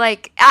know.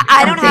 Like,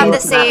 I don't have the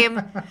same.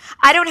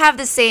 I don't have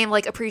the same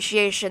like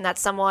appreciation that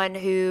someone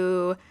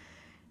who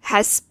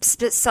has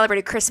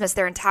celebrated Christmas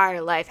their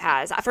entire life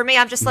has. For me,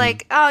 I'm just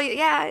like, oh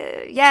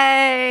yeah,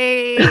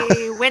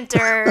 yay,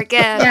 winter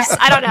gifts.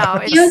 I don't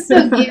know. You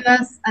also give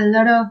us a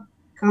lot of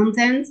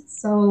content,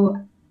 so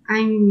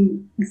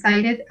I'm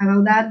excited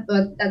about that.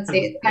 But that's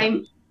it.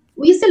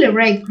 We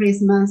celebrate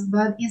Christmas,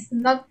 but it's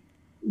not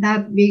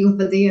that big of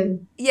a deal.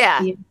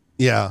 Yeah.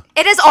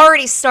 It has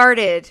already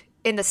started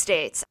in the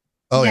States.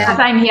 Oh yeah.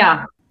 Same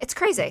here. It's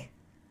crazy.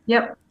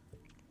 Yep.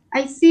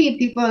 I see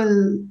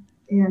people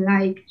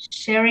like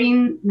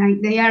sharing,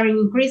 like they are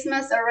in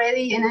Christmas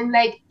already, and I'm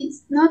like,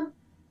 it's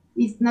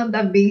not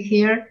that big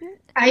here.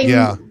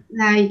 I'm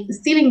like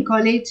still in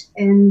college,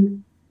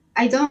 and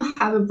I don't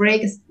have a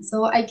break,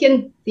 so I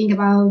can think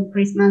about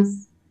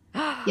Christmas.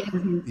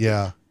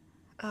 Yeah.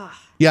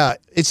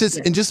 It's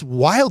just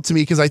wild to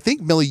me because I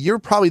think, Millie, you're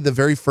probably the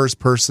very first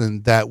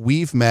person that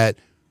we've met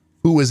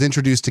who was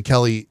introduced to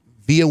Kelly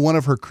via one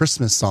of her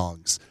Christmas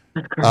songs.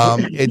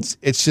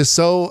 It's just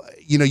so,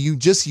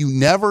 you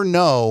never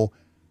know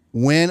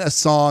when a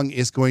song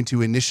is going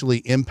to initially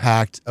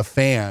impact a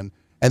fan.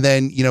 And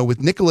then, with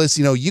Nicholas,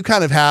 you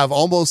kind of have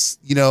almost,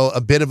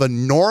 a bit of a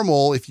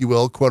normal, if you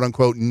will, quote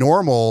unquote,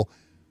 normal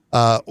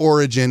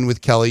origin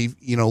with Kelly,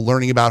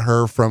 learning about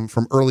her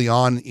from early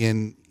on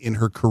in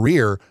her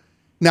career.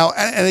 Now,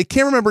 and I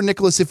can't remember,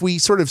 Nicholas, if we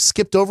sort of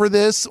skipped over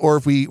this or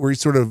if we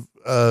sort of,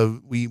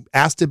 we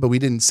asked it, but we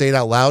didn't say it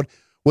out loud.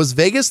 Was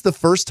Vegas the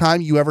first time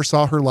you ever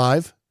saw her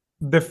live?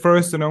 The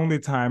first and only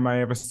time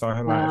I ever saw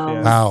her live.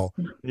 Yes. Wow.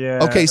 Yeah.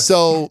 Okay,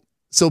 so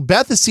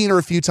Beth has seen her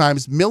a few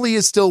times. Millie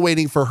is still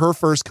waiting for her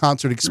first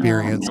concert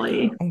experience.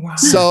 Oh, wow.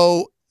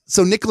 So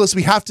Nicholas,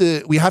 we have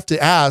to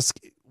ask,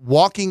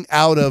 walking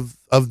out of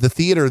the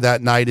theater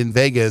that night in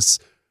Vegas,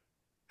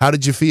 how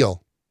did you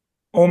feel?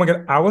 Oh my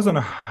God, I was on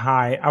a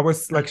high. I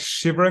was like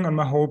shivering on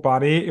my whole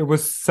body. It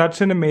was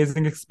such an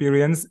amazing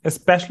experience,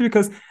 especially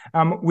because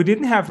we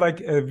didn't have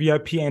like a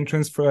VIP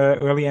entrance for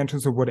early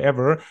entrance or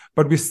whatever,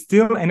 but we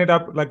still ended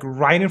up like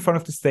right in front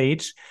of the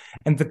stage.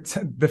 And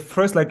the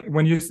first, like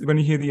when you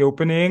hear the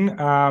opening,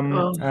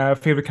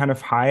 Favorite Kind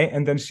of High,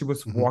 and then she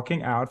was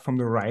walking out from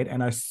the right,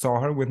 and I saw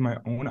her with my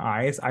own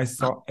eyes. I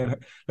saw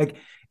like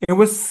it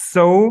was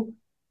so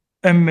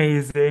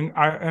amazing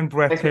and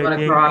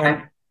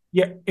breathtaking.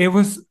 Yeah, it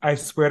was, I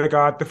swear to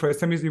God, the first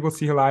time you will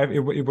see her live,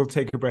 it will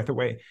take your breath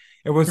away.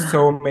 It was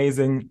so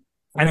amazing.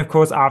 And of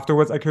course,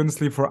 afterwards, I couldn't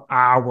sleep for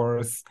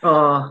hours.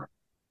 Oh.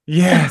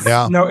 Yes.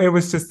 Yeah. No, it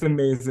was just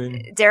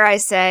amazing. Dare I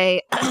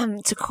say,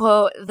 to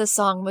quote the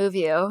song Move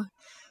You,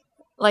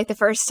 like the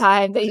first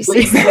time that you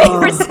see your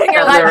favorite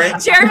singer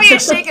live. Jeremy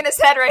is shaking his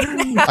head right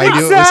now. I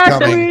knew it was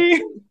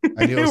coming.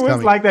 I knew it was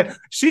coming. Like that.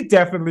 She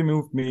definitely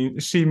moved me.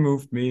 She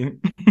moved me.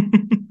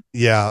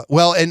 Yeah.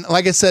 Well, and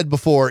like I said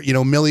before,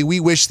 Millie, we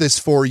wish this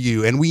for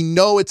you, and we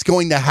know it's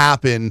going to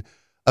happen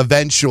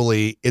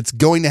eventually. It's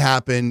going to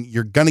happen.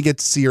 You're going to get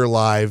to see her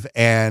live,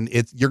 and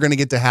you're going to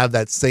get to have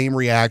that same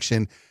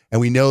reaction. And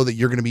we know that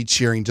you're going to be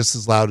cheering just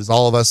as loud as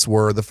all of us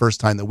were the first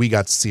time that we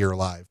got to see her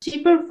live.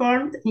 She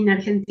performed in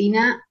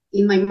Argentina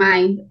in my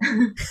mind.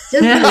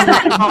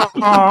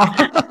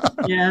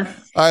 Yeah.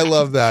 I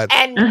love that.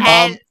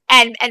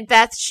 And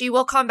Beth, she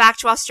will come back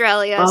to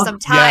Australia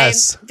sometime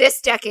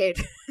this decade.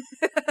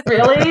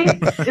 Really? Is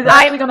that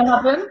actually going to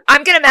happen?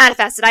 I'm going to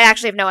manifest it. I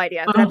actually have no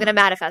idea, but I'm going to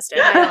manifest it.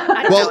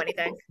 I don't know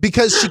anything.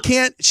 Because she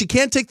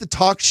can't take the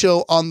talk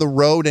show on the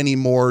road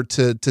anymore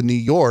to New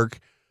York.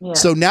 Yeah.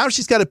 So now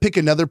she's got to pick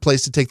another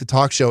place to take the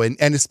talk show, and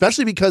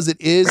especially because it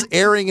is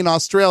airing in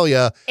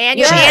Australia. And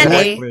you have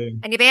Andy.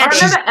 And you have Andy. I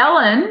remember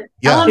Ellen.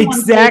 Yeah. Ellen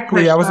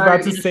exactly. I was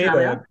about to say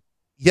that.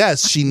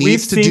 Yes, she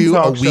needs to do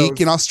a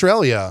week in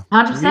Australia.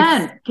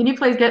 100%. Can you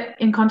please get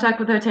in contact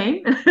with her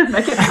team?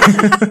 Make it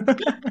happen.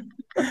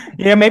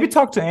 Yeah, maybe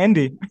talk to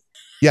Andy.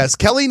 Yes,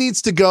 Kelly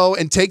needs to go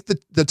and take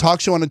the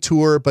talk show on a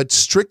tour, but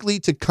strictly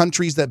to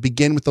countries that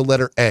begin with the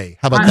letter A.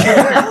 How about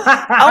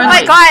that? Oh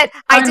my God,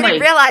 I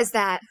didn't realize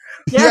that.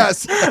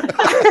 Yes. And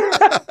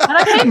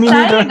I keep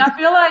saying, I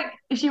feel like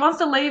if she wants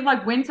to leave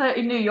like winter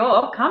in New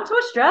York, come to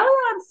Australia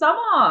in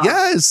summer.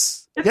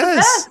 Yes.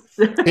 Yes.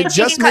 It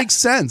just makes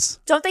sense.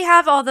 Don't they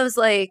have all those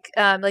like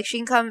she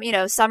can come,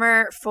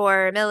 summer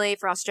for Millie,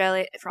 for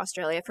Australia,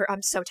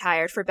 I'm so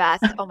tired, for Beth.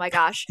 Oh my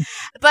gosh.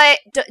 But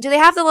do they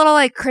have the little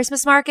like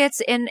Christmas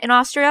markets in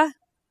Austria?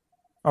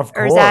 Of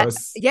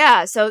course.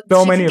 So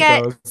many of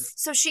those.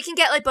 So she can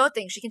get like both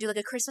things. She can do like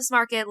a Christmas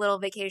market, little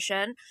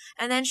vacation,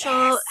 and then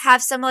she'll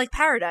have some like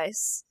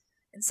paradise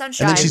and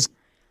sunshine.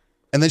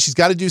 And then she's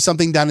got to do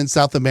something down in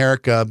South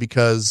America,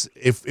 because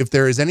if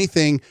there is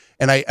anything,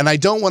 and I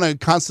don't want to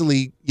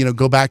constantly,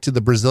 go back to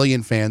the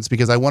Brazilian fans,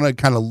 because I want to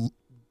kind of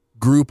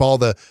group all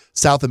the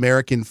South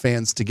American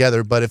fans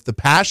together. But if the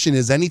passion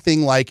is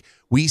anything like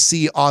we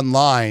see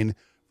online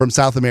from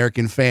South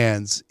American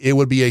fans, it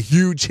would be a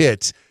huge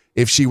hit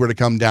if she were to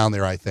come down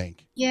there, I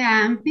think.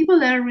 Yeah, and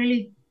people are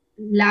really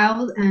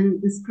loud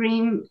and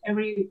scream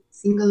every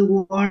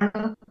single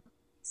word.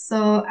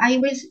 So I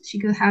wish she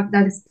could have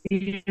that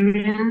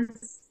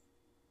experience.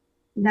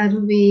 That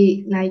would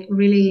be like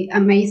really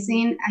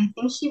amazing. I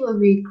think she will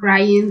be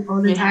crying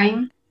all the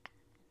time.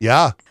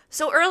 Yeah.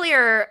 So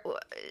earlier,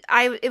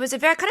 it was a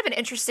very kind of an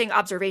interesting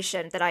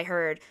observation that I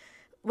heard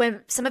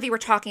when some of you were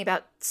talking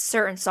about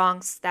certain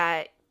songs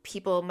that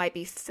people might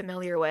be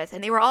familiar with,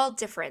 and they were all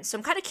different. So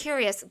I'm kind of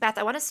curious, Beth,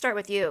 I want to start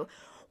with you.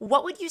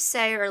 What would you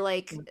say are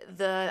like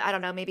I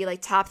don't know, maybe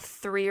like top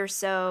 3 or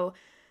so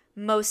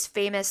most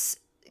famous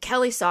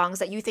Kelly songs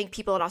that you think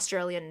people in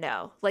Australia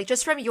know? Like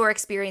just from your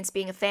experience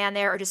being a fan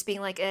there, or just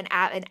being like an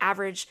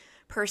average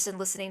person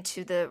listening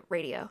to the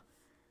radio.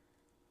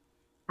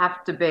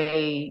 Have to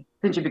be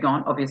Since You've Been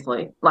Gone,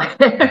 obviously. Like,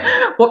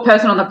 what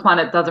person on the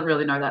planet doesn't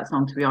really know that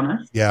song, to be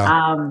honest?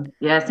 Yeah.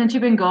 Since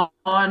You've Been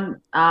Gone,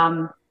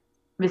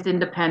 Miss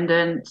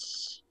Independent,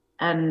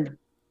 and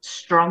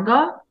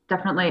Stronger,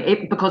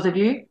 definitely. Because of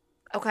You.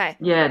 Okay.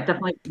 Yeah,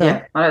 definitely.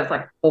 Yeah, I know it's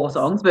like 4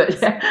 songs,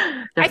 but yeah,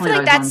 definitely. I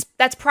feel like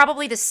that's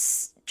probably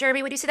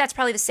Jeremy, would you say that's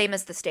probably the same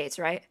as the States,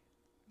 right?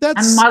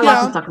 And My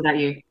Life Will Suck Without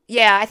You.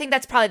 Yeah, I think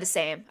that's probably the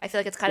same. I feel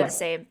like it's kind of the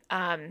same.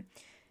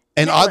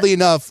 And oddly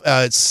enough,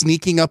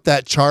 sneaking up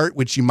that chart,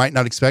 which you might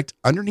not expect,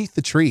 Underneath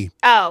the Tree.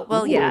 Oh,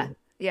 well, Ooh. yeah,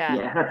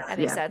 that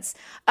makes sense.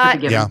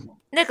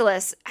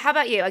 Nicholas, how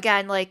about you?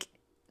 Again, like,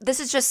 this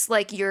is just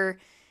like your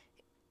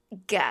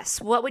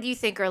guess. What would you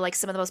think are like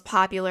some of the most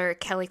popular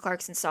Kelly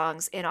Clarkson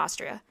songs in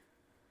Austria?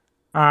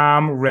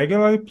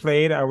 Regularly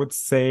played, I would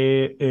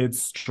say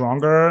it's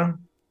Stronger,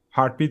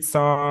 Heartbeat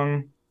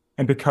Song,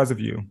 and Because of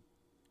You.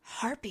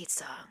 Heartbeat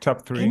Song.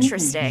 Top 3.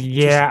 Interesting.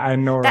 Yeah, I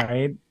know,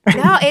 right?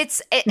 No,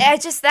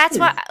 that's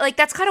why, like,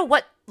 that's kind of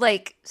what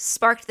like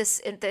sparked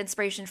the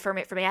inspiration for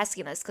me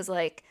asking this, because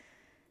like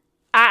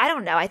I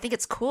don't know, I think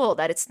it's cool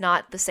that it's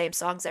not the same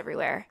songs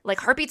everywhere. Like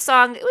Heartbeat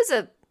Song, it was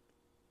a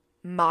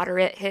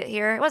moderate hit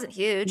here. It wasn't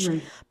huge,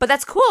 but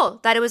that's cool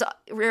that it was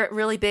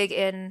really big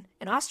in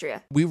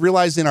Austria. We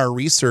realized in our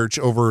research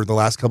over the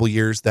last couple of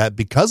years that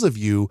Because of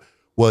You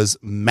was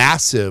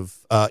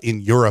massive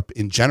in Europe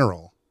in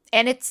general.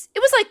 And it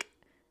was like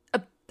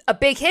a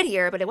big hit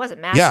here, but it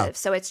wasn't massive. Yeah.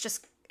 So it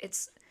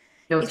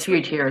was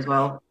huge here as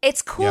well.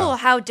 It's cool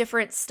how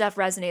different stuff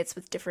resonates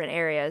with different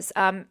areas.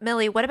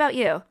 Millie, what about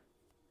you?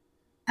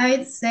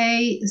 I'd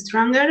say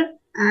Stronger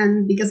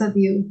and Because of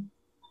You.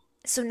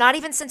 So not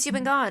even Since You've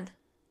Been Gone?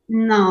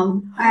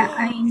 No,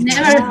 I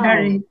never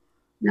heard it.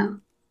 No.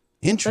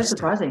 Interesting. So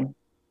surprising.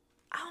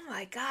 Oh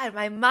my God,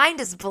 my mind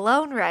is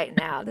blown right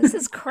now. This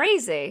is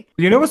crazy.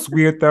 You know what's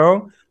weird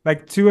though?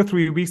 Like 2 or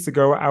 3 weeks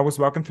ago, I was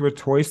walking through a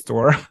toy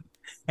store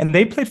and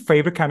they played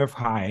Favorite Kind of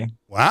High.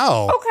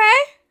 Wow. Okay.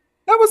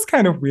 That was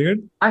kind of weird.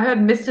 I heard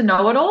Mr.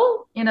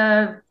 Know-It-All in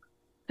a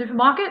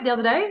supermarket the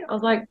other day. I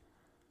was like,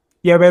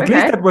 yeah, but at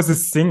least that was a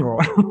single.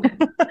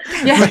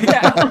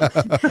 Yeah.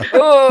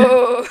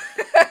 Ooh.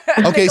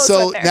 Okay,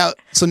 so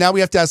now we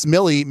have to ask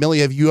Millie. Millie,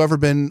 have you ever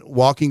been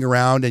walking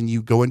around and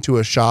you go into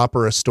a shop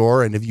or a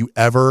store, and have you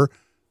ever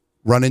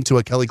run into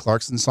a Kelly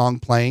Clarkson song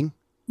playing?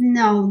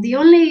 No, the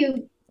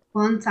only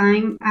one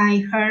time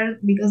I heard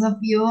Because of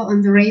You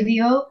on the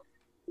radio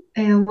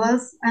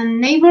was a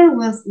neighbor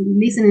was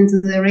listening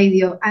to the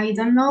radio. I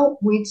don't know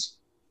which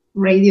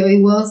radio it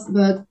was,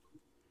 but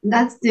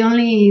that's the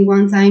only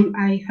one time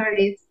I heard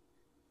it,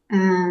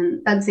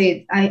 and that's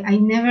it. I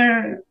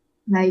never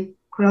like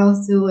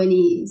crossed to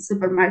any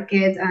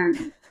supermarket,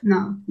 and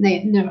no,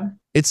 never.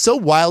 It's so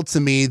wild to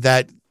me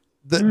that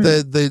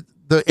the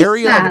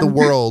area of the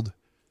world,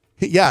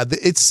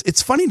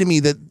 it's funny to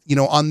me that,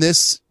 on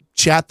this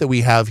chat that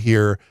we have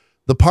here,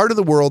 the part of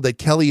the world that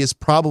Kelly is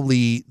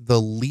probably the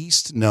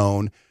least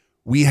known,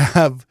 we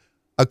have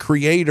a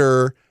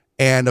creator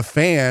and a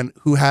fan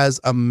who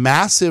has a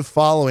massive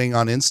following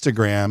on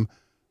Instagram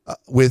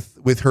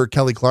with her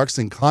Kelly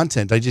Clarkson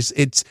content.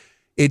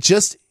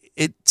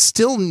 It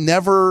still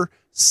never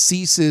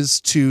ceases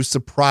to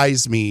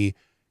surprise me,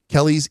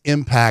 Kelly's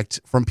impact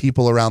from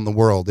people around the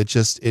world.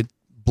 It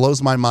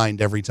blows my mind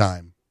every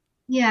time.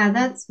 Yeah,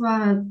 that's what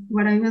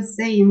I was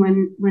saying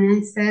when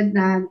I said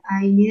that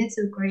I needed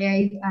to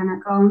create an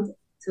account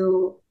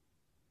to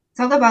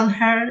talk about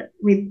her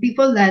with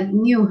people that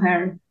knew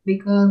her,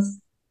 because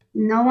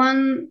no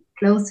one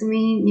close to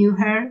me knew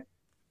her.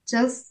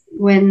 Just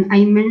when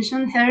I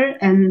mentioned her,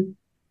 and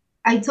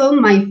I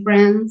told my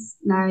friends,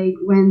 like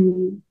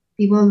when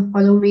people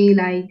follow me,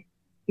 like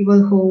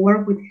people who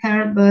work with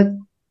her, but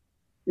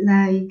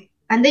like,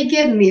 and they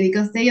get me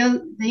because they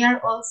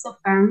are also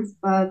fans,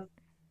 but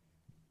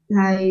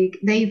like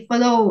they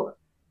follow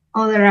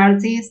other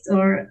artists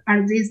or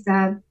artists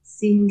that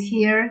sing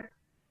here.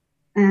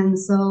 And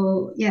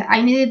so, yeah,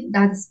 I needed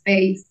that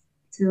space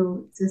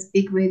to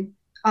speak with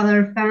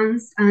other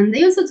fans, and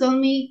they also tell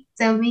me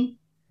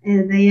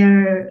they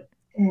are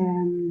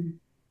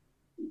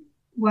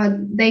what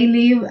they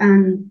live,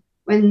 and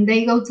when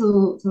they go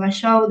to a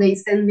show, they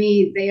send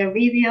me their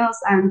videos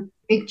and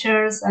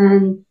pictures,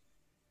 and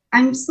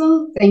I'm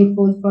so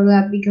thankful for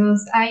that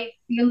because I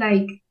feel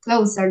like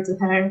closer to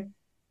her,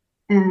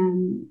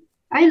 and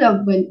I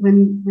love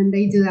when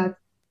they do that.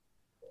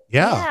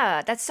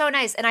 Yeah, that's so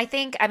nice. And I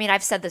think, I mean,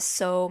 I've said this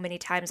so many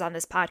times on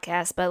this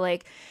podcast, but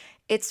like,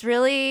 it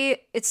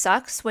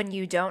sucks when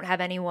you don't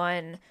have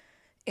anyone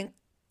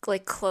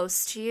like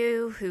close to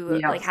you who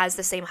like has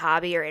the same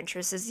hobby or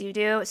interests as you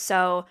do.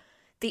 So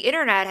the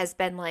internet has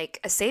been like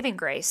a saving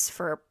grace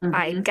for,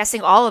 I'm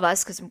guessing, all of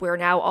us, because we're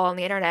now all on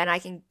the internet, and I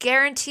can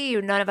guarantee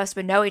you none of us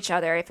would know each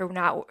other if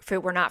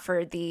it were not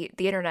for the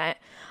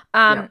internet.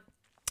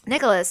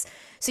 Nicholas,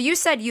 so you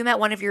said you met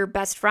one of your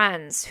best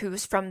friends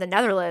who's from the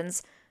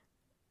Netherlands,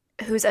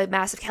 who's a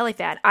massive Kelly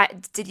fan.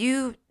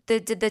 Did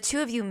the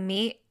two of you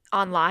meet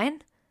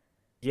online?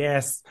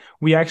 Yes,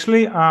 we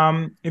actually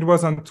it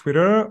was on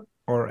Twitter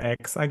or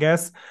X, I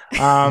guess.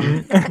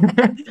 And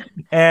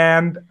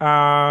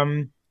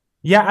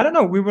yeah, I don't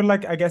know. We were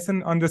like, I guess,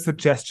 on the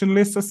suggestion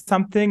list or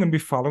something, and we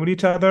followed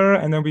each other,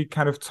 and then we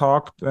kind of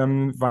talked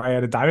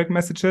via the direct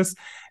messages.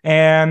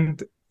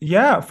 And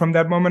yeah, from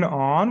that moment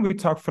on, we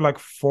talked for like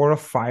 4 or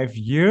 5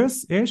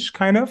 years-ish,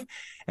 kind of.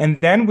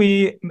 And then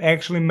we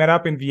actually met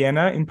up in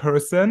Vienna in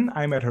person.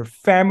 I met her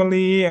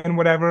family and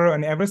whatever.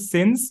 And ever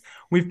since,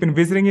 we've been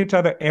visiting each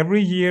other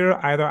every year.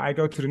 Either I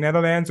go to the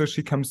Netherlands or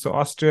she comes to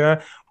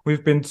Austria.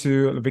 We've been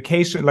to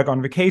vacation, like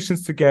on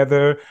vacations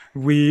together.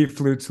 We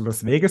flew to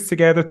Las Vegas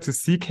together to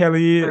see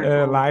Kelly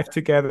live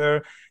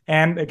together.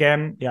 And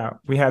again, yeah,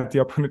 we had the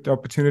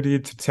opportunity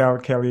to tell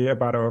Kelly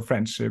about our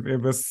friendship.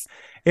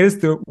 It is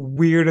the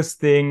weirdest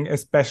thing,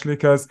 especially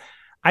because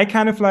I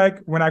kind of like,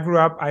 when I grew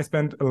up, I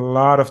spent a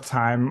lot of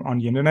time on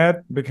the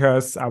internet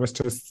because I was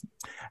just,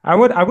 I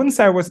wouldn't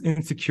say I was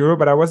insecure,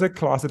 but I was a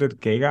closeted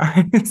gay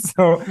guy.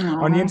 So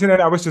on the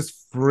internet, I was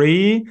just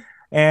free.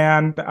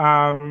 And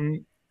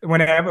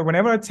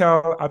whenever I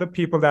tell other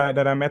people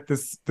that I met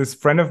this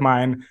friend of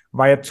mine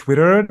via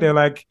Twitter, they're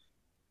like,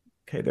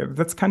 okay,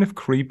 that's kind of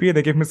creepy.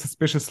 They give me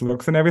suspicious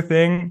looks and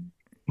everything.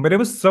 But it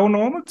was so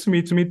normal to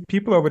me to meet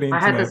people over the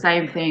internet. I had the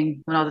same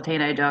thing when I was a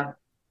teenager.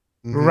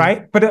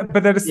 Right. But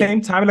at the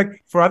same time,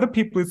 like for other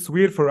people, it's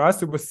weird. For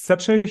us, it was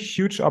such a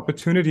huge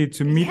opportunity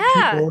to meet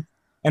people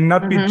and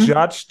not be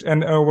judged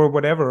and or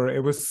whatever.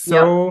 It was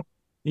so,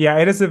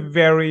 it is a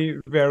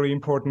very, very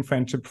important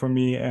friendship for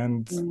me.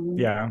 And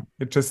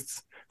it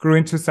just grew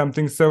into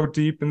something so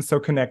deep and so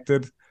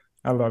connected.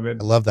 I love it.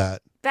 I love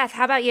that. Beth,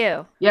 how about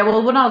you? Yeah,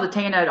 well, when I was a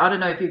teenager, I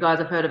don't know if you guys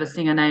have heard of a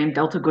singer named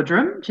Delta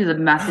Goodrem. She's a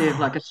massive,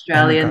 like,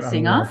 Australian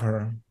singer. I love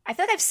her. I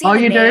feel like I've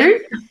seen you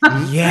do?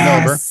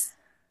 Yes.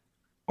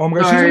 Oh my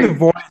God,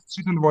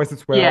 she's in the voice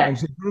as well. Yeah. And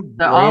so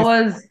I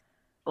was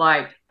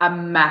like a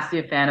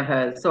massive fan of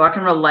hers. So I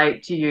can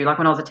relate to you. Like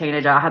when I was a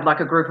teenager, I had like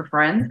a group of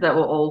friends that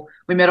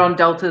we met on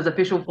Delta's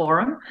official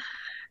forum.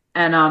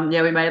 And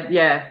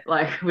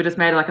we just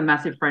made like a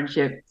massive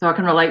friendship. So I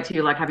can relate to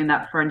you, like having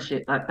that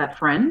friendship, like that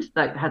friend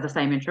that had the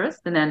same interest.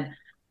 And then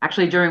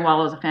actually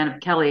while I was a fan of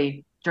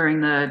Kelly,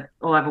 during the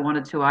All I Ever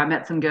Wanted tour, I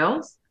met some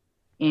girls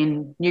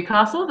in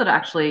Newcastle that are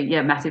actually,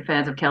 massive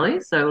fans of Kelly.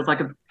 So it was like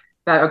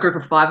about a group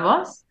of 5 of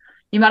us.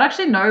 You might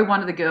actually know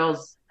one of the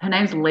girls. Her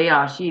name's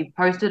Leah. She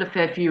posted a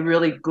fair few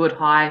really good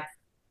high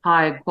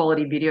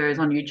quality videos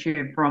on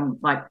YouTube from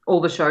like all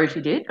the shows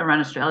she did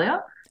around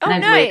Australia. Oh,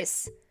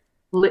 nice.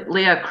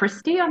 Leah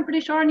Christie, I'm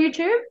pretty sure, on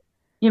YouTube.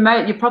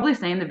 You've probably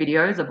seen the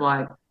videos of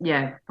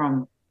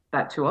from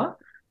that tour.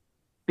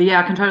 But yeah,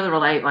 I can totally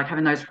relate, like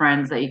having those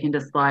friends that you can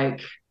just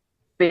like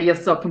be your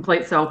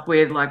complete self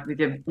with, like with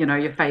your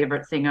your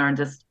favorite singer, and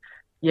just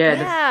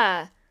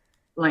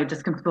like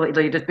just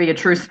completely just be your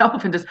true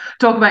self and just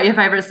talk about your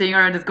favorite singer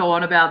and just go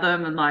on about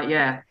them and like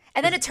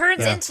And then it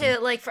turns into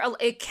like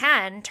it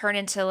can turn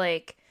into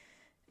like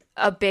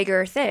a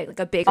bigger thing, like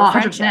a bigger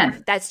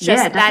friendship. That's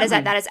just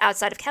that is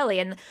outside of Kelly.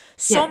 And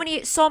so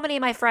many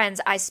of my friends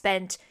I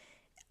spent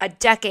a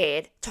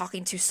decade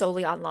talking to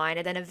solely online,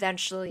 and then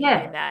eventually we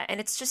met. And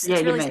it's just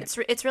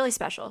it's really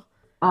special.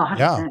 Oh,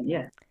 100%,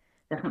 yeah.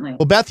 Definitely.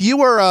 Well, Beth,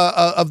 you are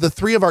of the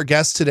 3 of our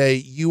guests today,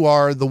 you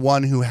are the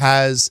one who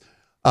has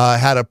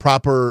had a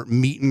proper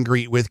meet and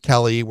greet with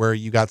Kelly, where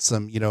you got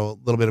some, a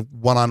little bit of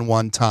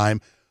one-on-one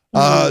time.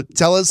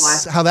 Tell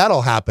us how that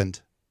all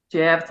happened.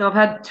 Yeah, so I've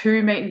had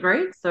 2 meet and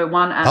greets. So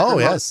one at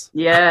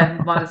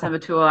one December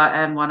tour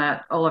and one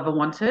at All Ever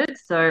Wanted.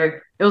 So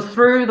it was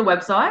through the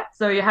website.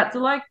 So you had to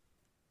like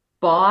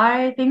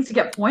buy things to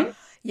get points.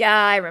 Yeah,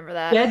 I remember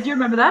that. Yeah, do you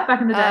remember that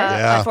back in the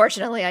day?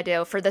 Unfortunately, I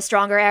do. For the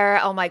Stronger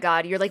era, oh my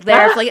God, you're like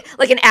there for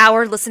like an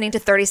hour listening to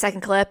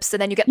 30-second clips,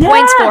 and then you get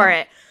points for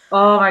it.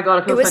 Oh my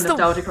God, I feel so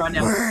nostalgic right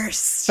now.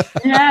 Worst.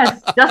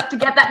 Yes, just to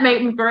get that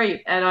meet and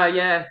greet. And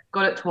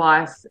got it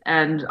twice.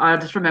 And I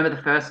just remember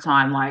the first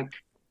time, like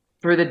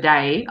through the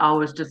day, I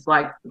was just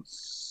like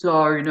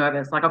so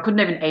nervous. Like I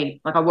couldn't even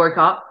eat. Like I woke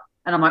up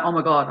and I'm like, oh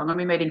my God, I'm going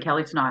to be meeting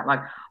Kelly tonight.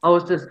 Like I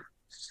was just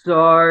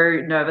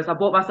so nervous. I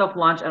bought myself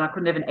lunch and I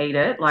couldn't even eat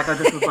it. Like I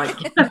just was like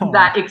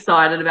that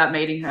excited about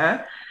meeting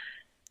her.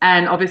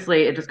 And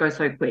obviously it just goes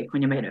so quick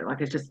when you meet her.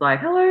 Like it's just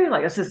like, hello.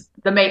 Like it's just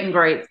the meet and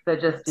greets. They're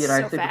just, you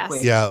know, so super fast.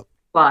 quick. Yeah.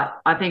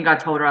 But I think I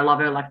told her I love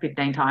her like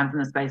 15 times in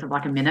the space of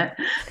like a minute.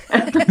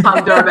 And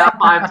hugged her about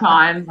 5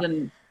 times.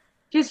 And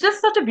she's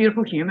just such a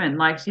beautiful human.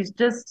 Like she's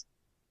just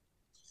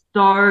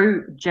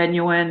so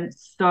genuine,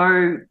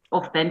 so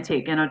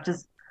authentic. And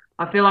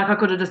I feel like I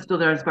could have just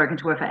stood there and spoken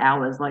to her for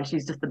hours. Like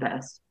she's just the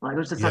best. Like it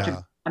was just such an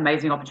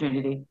amazing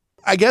opportunity.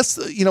 I guess,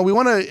 you know, we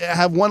want to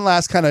have one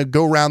last kind of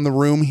go around the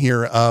room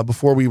here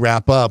before we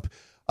wrap up.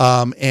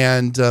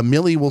 And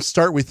Millie, we'll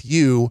start with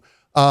you.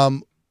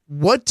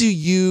 What do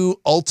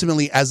you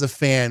ultimately, as a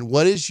fan,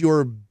 what is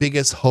your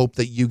biggest hope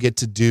that you get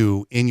to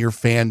do in your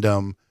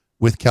fandom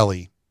with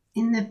Kelly?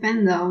 In the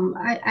fandom,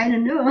 I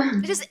don't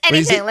know. Just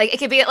anything. Like it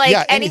could be like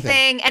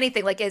anything.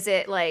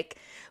 Like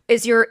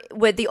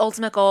would the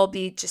ultimate goal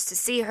be just to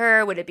see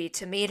her? Would it be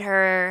to meet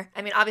her?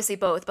 I mean, obviously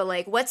both, but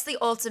like what's the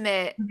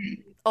ultimate?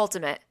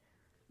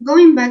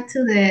 Going back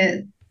to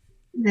the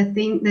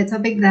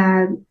topic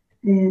that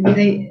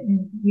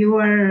you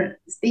were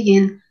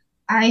speaking,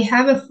 I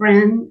have a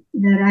friend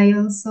that I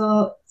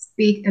also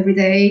speak every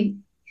day.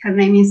 Her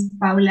name is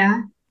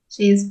Paula.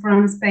 She is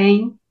from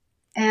Spain.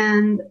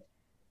 And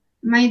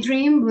my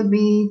dream would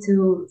be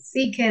to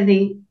see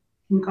Kelly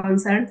in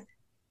concert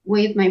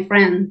with my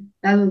friend.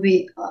 That would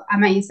be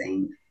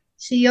amazing.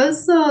 She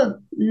also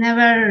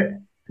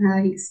never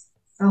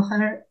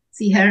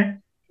see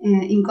her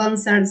in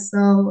concert,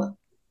 so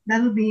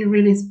that would be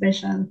really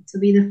special to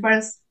be the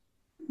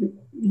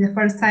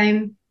first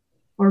time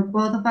for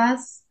both of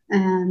us,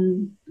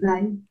 and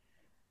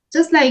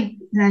just like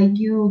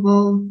you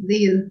both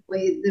did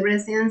with the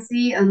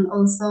residency and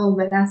also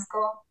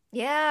Velasco.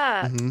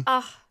 Yeah. Mm-hmm.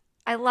 Oh,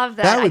 I love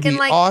that. That would be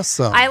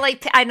awesome. I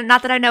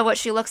not that I know what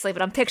she looks like,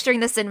 but I'm picturing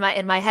this in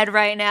my head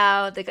right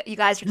now. You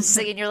guys are just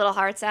singing your little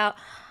hearts out.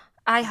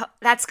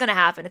 That's gonna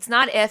happen. It's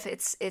not if,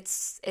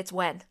 it's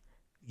when.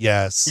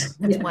 Yes.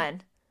 It's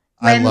when.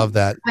 I love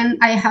that. When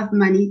I have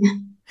money.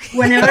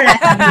 Whenever I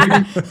have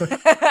money.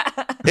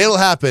 It'll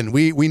happen.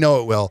 We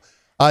know it will.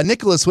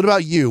 Nicholas, what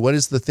about you? What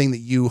is the thing that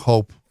you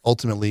hope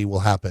ultimately will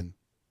happen?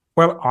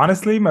 Well,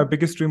 honestly, my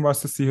biggest dream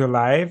was to see her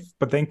live,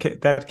 but then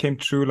that came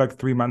true like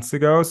 3 months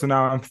ago. So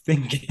now I'm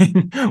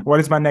thinking, what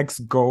is my next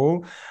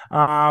goal?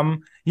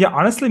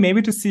 Honestly,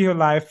 maybe to see her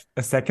live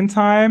a second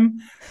time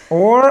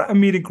or a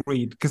meet and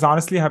greet. Because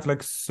honestly, I have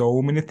like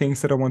so many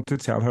things that I want to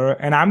tell her.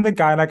 And I'm the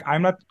guy, like,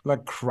 I'm not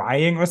like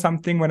crying or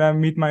something when I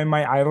meet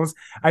my idols.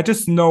 I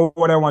just know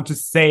what I want to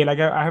say. Like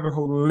I have a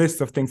whole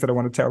list of things that I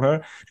want to tell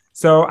her.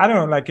 So I don't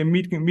know, like a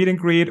meet and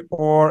greet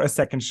or a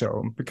second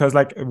show, because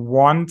like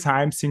one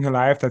time seeing her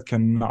live, that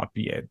cannot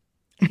be it.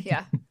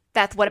 Yeah.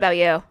 Beth, what about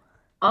you?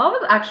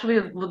 I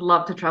would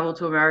love to travel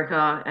to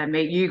America and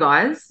meet you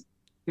guys,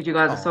 because you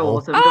guys are so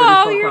awesome.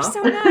 Oh, you're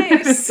so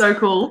nice. It's so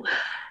cool.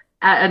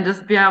 And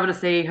just be able to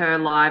see her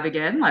live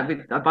again, like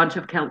with a bunch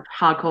of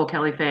hardcore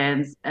Kelly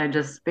fans, and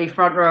just be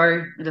front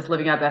row and just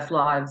living our best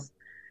lives.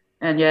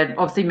 And yeah,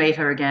 obviously meet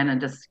her again and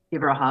just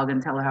give her a hug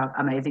and tell her how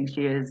amazing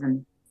she is.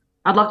 And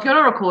I'd love to go to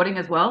a recording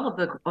as well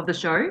of the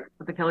show,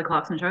 of the Kelly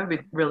Clarkson show. It'd be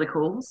really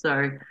cool.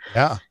 So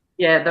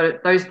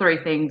those 3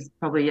 things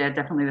probably,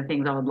 definitely the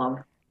things I would love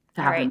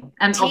to happen. Right.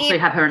 And obviously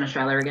have her in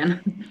Australia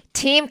again.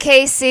 Team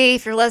Casey,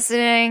 if you're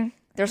listening,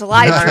 there's a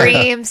lot of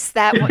dreams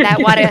that want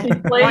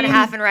to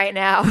happen right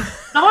now.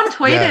 Someone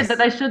tweeted that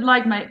they should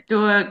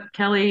do a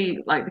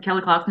the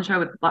Kelly Clarkson show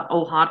with like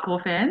all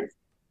hardcore fans.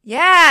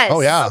 Yes.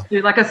 Oh yeah.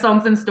 Do like a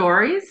songs and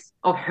stories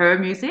of her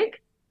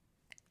music.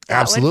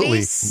 Absolutely. That would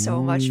be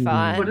so much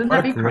fun. Wouldn't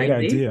that be great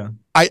crazy? Idea.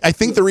 I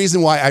think the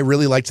reason why I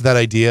really liked that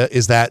idea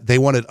is that they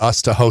wanted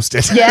us to host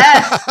it.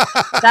 Yes.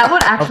 That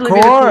would actually be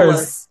the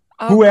coolest.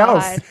 Who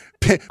else?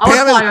 Pam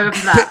fly over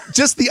for that.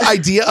 Just the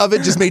idea of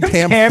it just made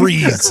Pam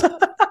freeze.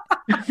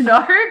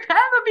 No, Pam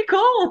would be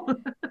cool.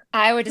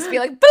 I would just be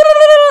like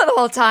the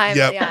whole time.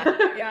 Yep.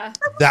 Yeah.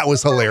 That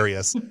was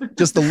hilarious.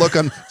 Just the look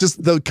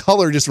just the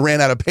color just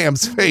ran out of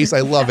Pam's face. I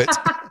love it.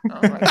 Oh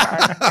my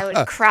God. I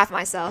would crap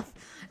myself.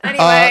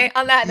 Anyway,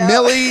 on that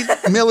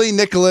note. Millie,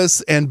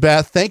 Nicholas, and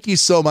Beth, thank you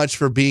so much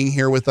for being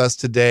here with us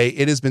today.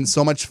 It has been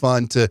so much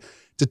fun to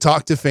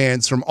talk to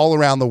fans from all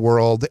around the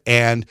world,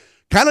 and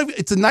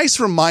it's a nice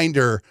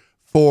reminder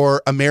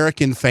for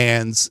American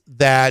fans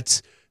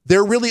that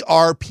there really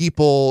are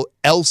people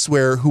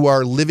elsewhere who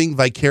are living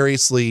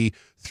vicariously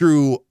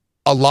through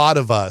a lot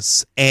of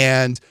us.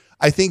 And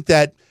I think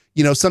that,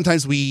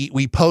 sometimes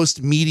we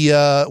post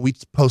media, we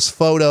post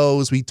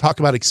photos, we talk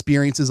about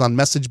experiences on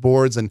message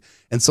boards and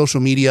social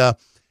media,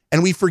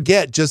 and we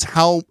forget just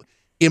how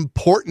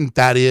important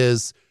that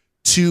is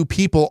to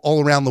people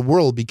all around the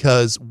world,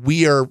 because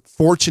we are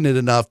fortunate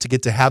enough to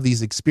get to have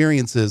these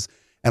experiences,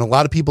 and a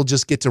lot of people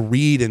just get to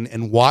read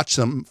and watch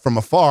them from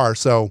afar.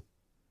 So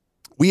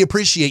we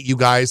appreciate you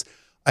guys,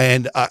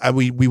 and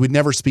we would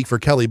never speak for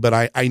Kelly,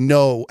 but I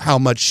know how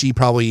much she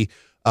probably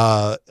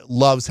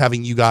loves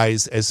having you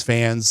guys as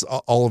fans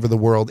all over the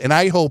world. And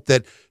I hope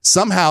that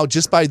somehow,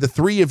 just by the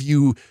three of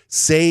you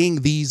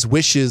saying these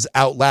wishes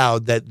out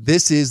loud, that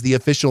this is the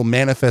official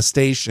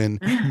manifestation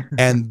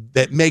and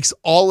that makes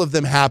all of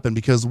them happen,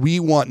 because we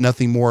want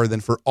nothing more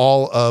than for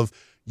all of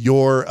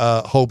your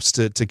hopes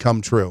to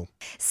come true.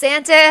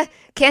 Santa,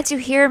 can't you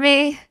hear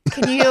me?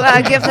 Can you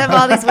give them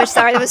all these wishes?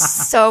 Sorry, that was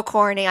so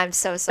corny. I'm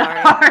so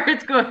sorry.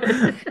 It's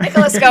good.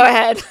 Nicholas, go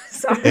ahead.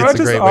 I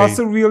just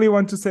also really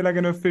want to say like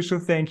an official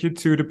thank you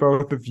to the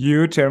both of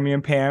you, Jeremy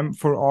and Pam,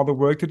 for all the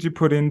work that you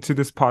put into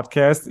this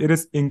podcast. It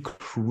is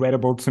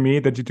incredible to me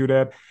that you do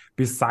that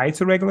besides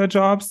your regular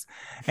jobs.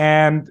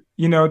 And,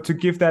 you know, to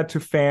give that to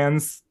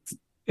fans,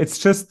 it's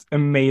just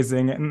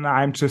amazing. And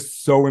I'm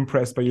just so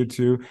impressed by you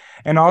two.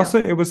 And also,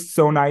 it was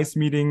so nice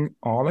meeting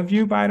all of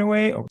you, by the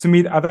way, to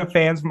meet other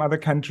fans from other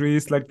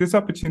countries. Like, this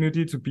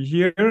opportunity to be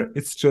here,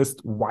 it's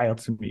just wild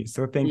to me.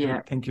 So thank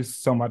you. Thank you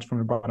so much from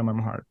the bottom of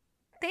my heart.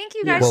 Thank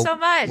you guys so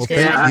much. Well,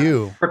 thank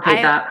you.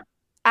 Repeat that.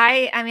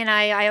 I mean,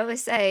 I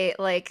always say,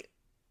 like,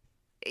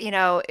 you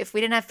know, if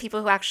we didn't have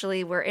people who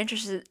actually were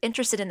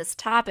interested in this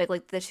topic,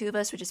 like, the two of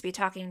us would just be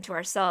talking to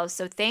ourselves.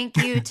 So thank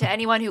you to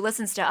anyone who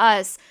listens to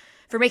us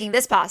for making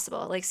this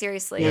possible. Like,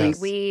 seriously, yes.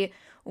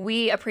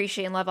 we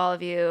appreciate and love all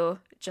of you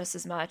just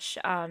as much.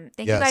 Thank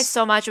you guys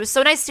so much. It was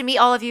so nice to meet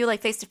all of you,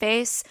 like, face to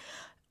face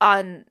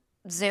on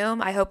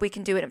Zoom. I hope we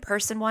can do it in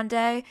person one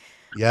day.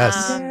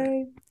 Yes.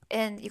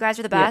 And you guys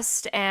are the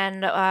best.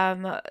 And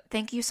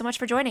thank you so much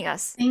for joining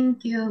us.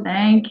 Thank you.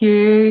 Thank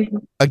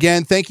you.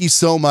 Again, thank you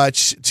so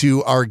much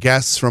to our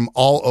guests from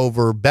all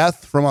over.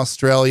 Beth from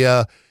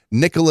Australia,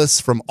 Nicholas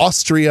from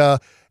Austria,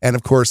 and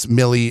of course,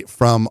 Millie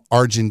from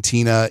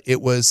Argentina.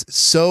 It was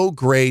so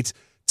great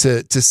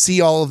to see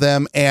all of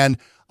them. And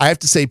I have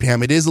to say,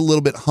 Pam, it is a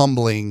little bit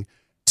humbling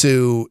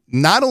to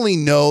not only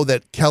know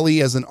that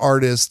Kelly as an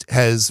artist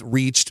has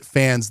reached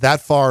fans that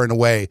far and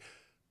away,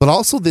 but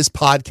also this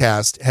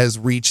podcast has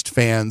reached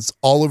fans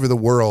all over the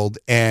world.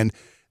 And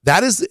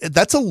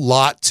that's a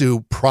lot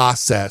to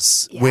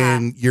process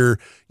when you're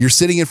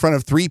sitting in front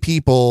of three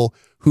people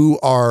who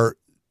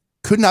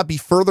could not be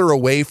further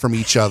away from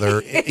each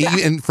other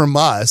and from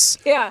us.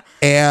 Yeah.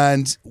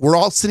 And we're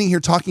all sitting here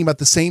talking about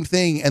the same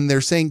thing, and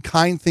they're saying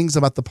kind things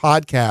about the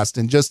podcast,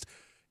 and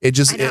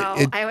it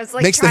I was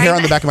like makes the hair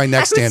on the back of my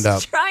neck stand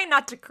up. Trying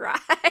not to cry.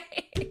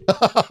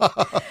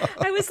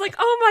 I was like,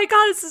 oh my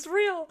God, this is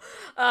real.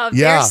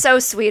 They're so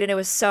sweet, and it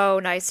was so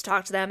nice to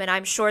talk to them. And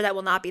I'm sure that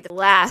will not be the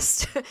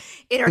last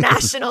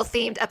international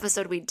themed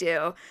episode we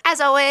do.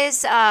 As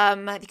always, you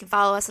can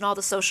follow us on all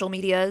the social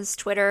medias,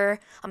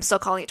 Twitter. I'm still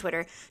calling it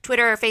Twitter,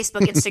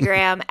 Facebook,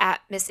 Instagram at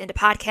Miss Into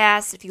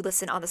Podcast. If you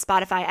listen on the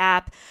Spotify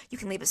app, you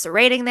can leave us a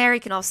rating there. You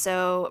can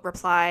also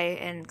reply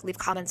and leave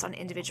comments on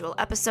individual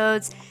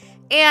episodes.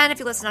 And if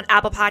you listen on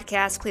Apple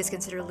Podcasts, please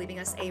consider leaving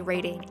us a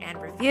rating and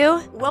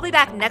review. We'll be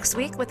back next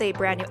week with a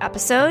brand new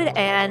episode,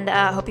 and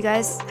hope you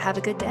guys have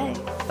a good day.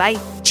 Bye.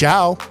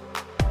 Ciao.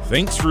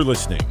 Thanks for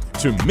listening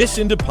to Miss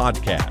Into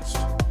Podcast.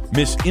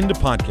 Miss Into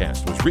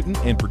Podcast was written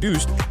and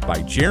produced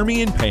by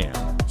Jeremy and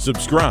Pam.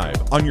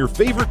 Subscribe on your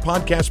favorite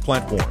podcast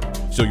platform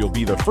so you'll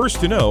be the first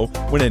to know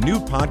when a new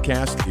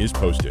podcast is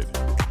posted.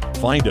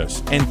 Find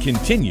us and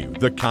continue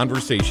the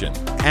conversation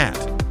at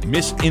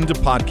Miss Into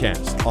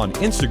Podcast on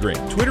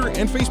Instagram, Twitter,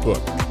 and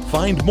Facebook.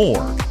 Find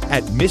more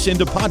at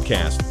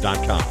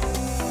missintopodcast.com.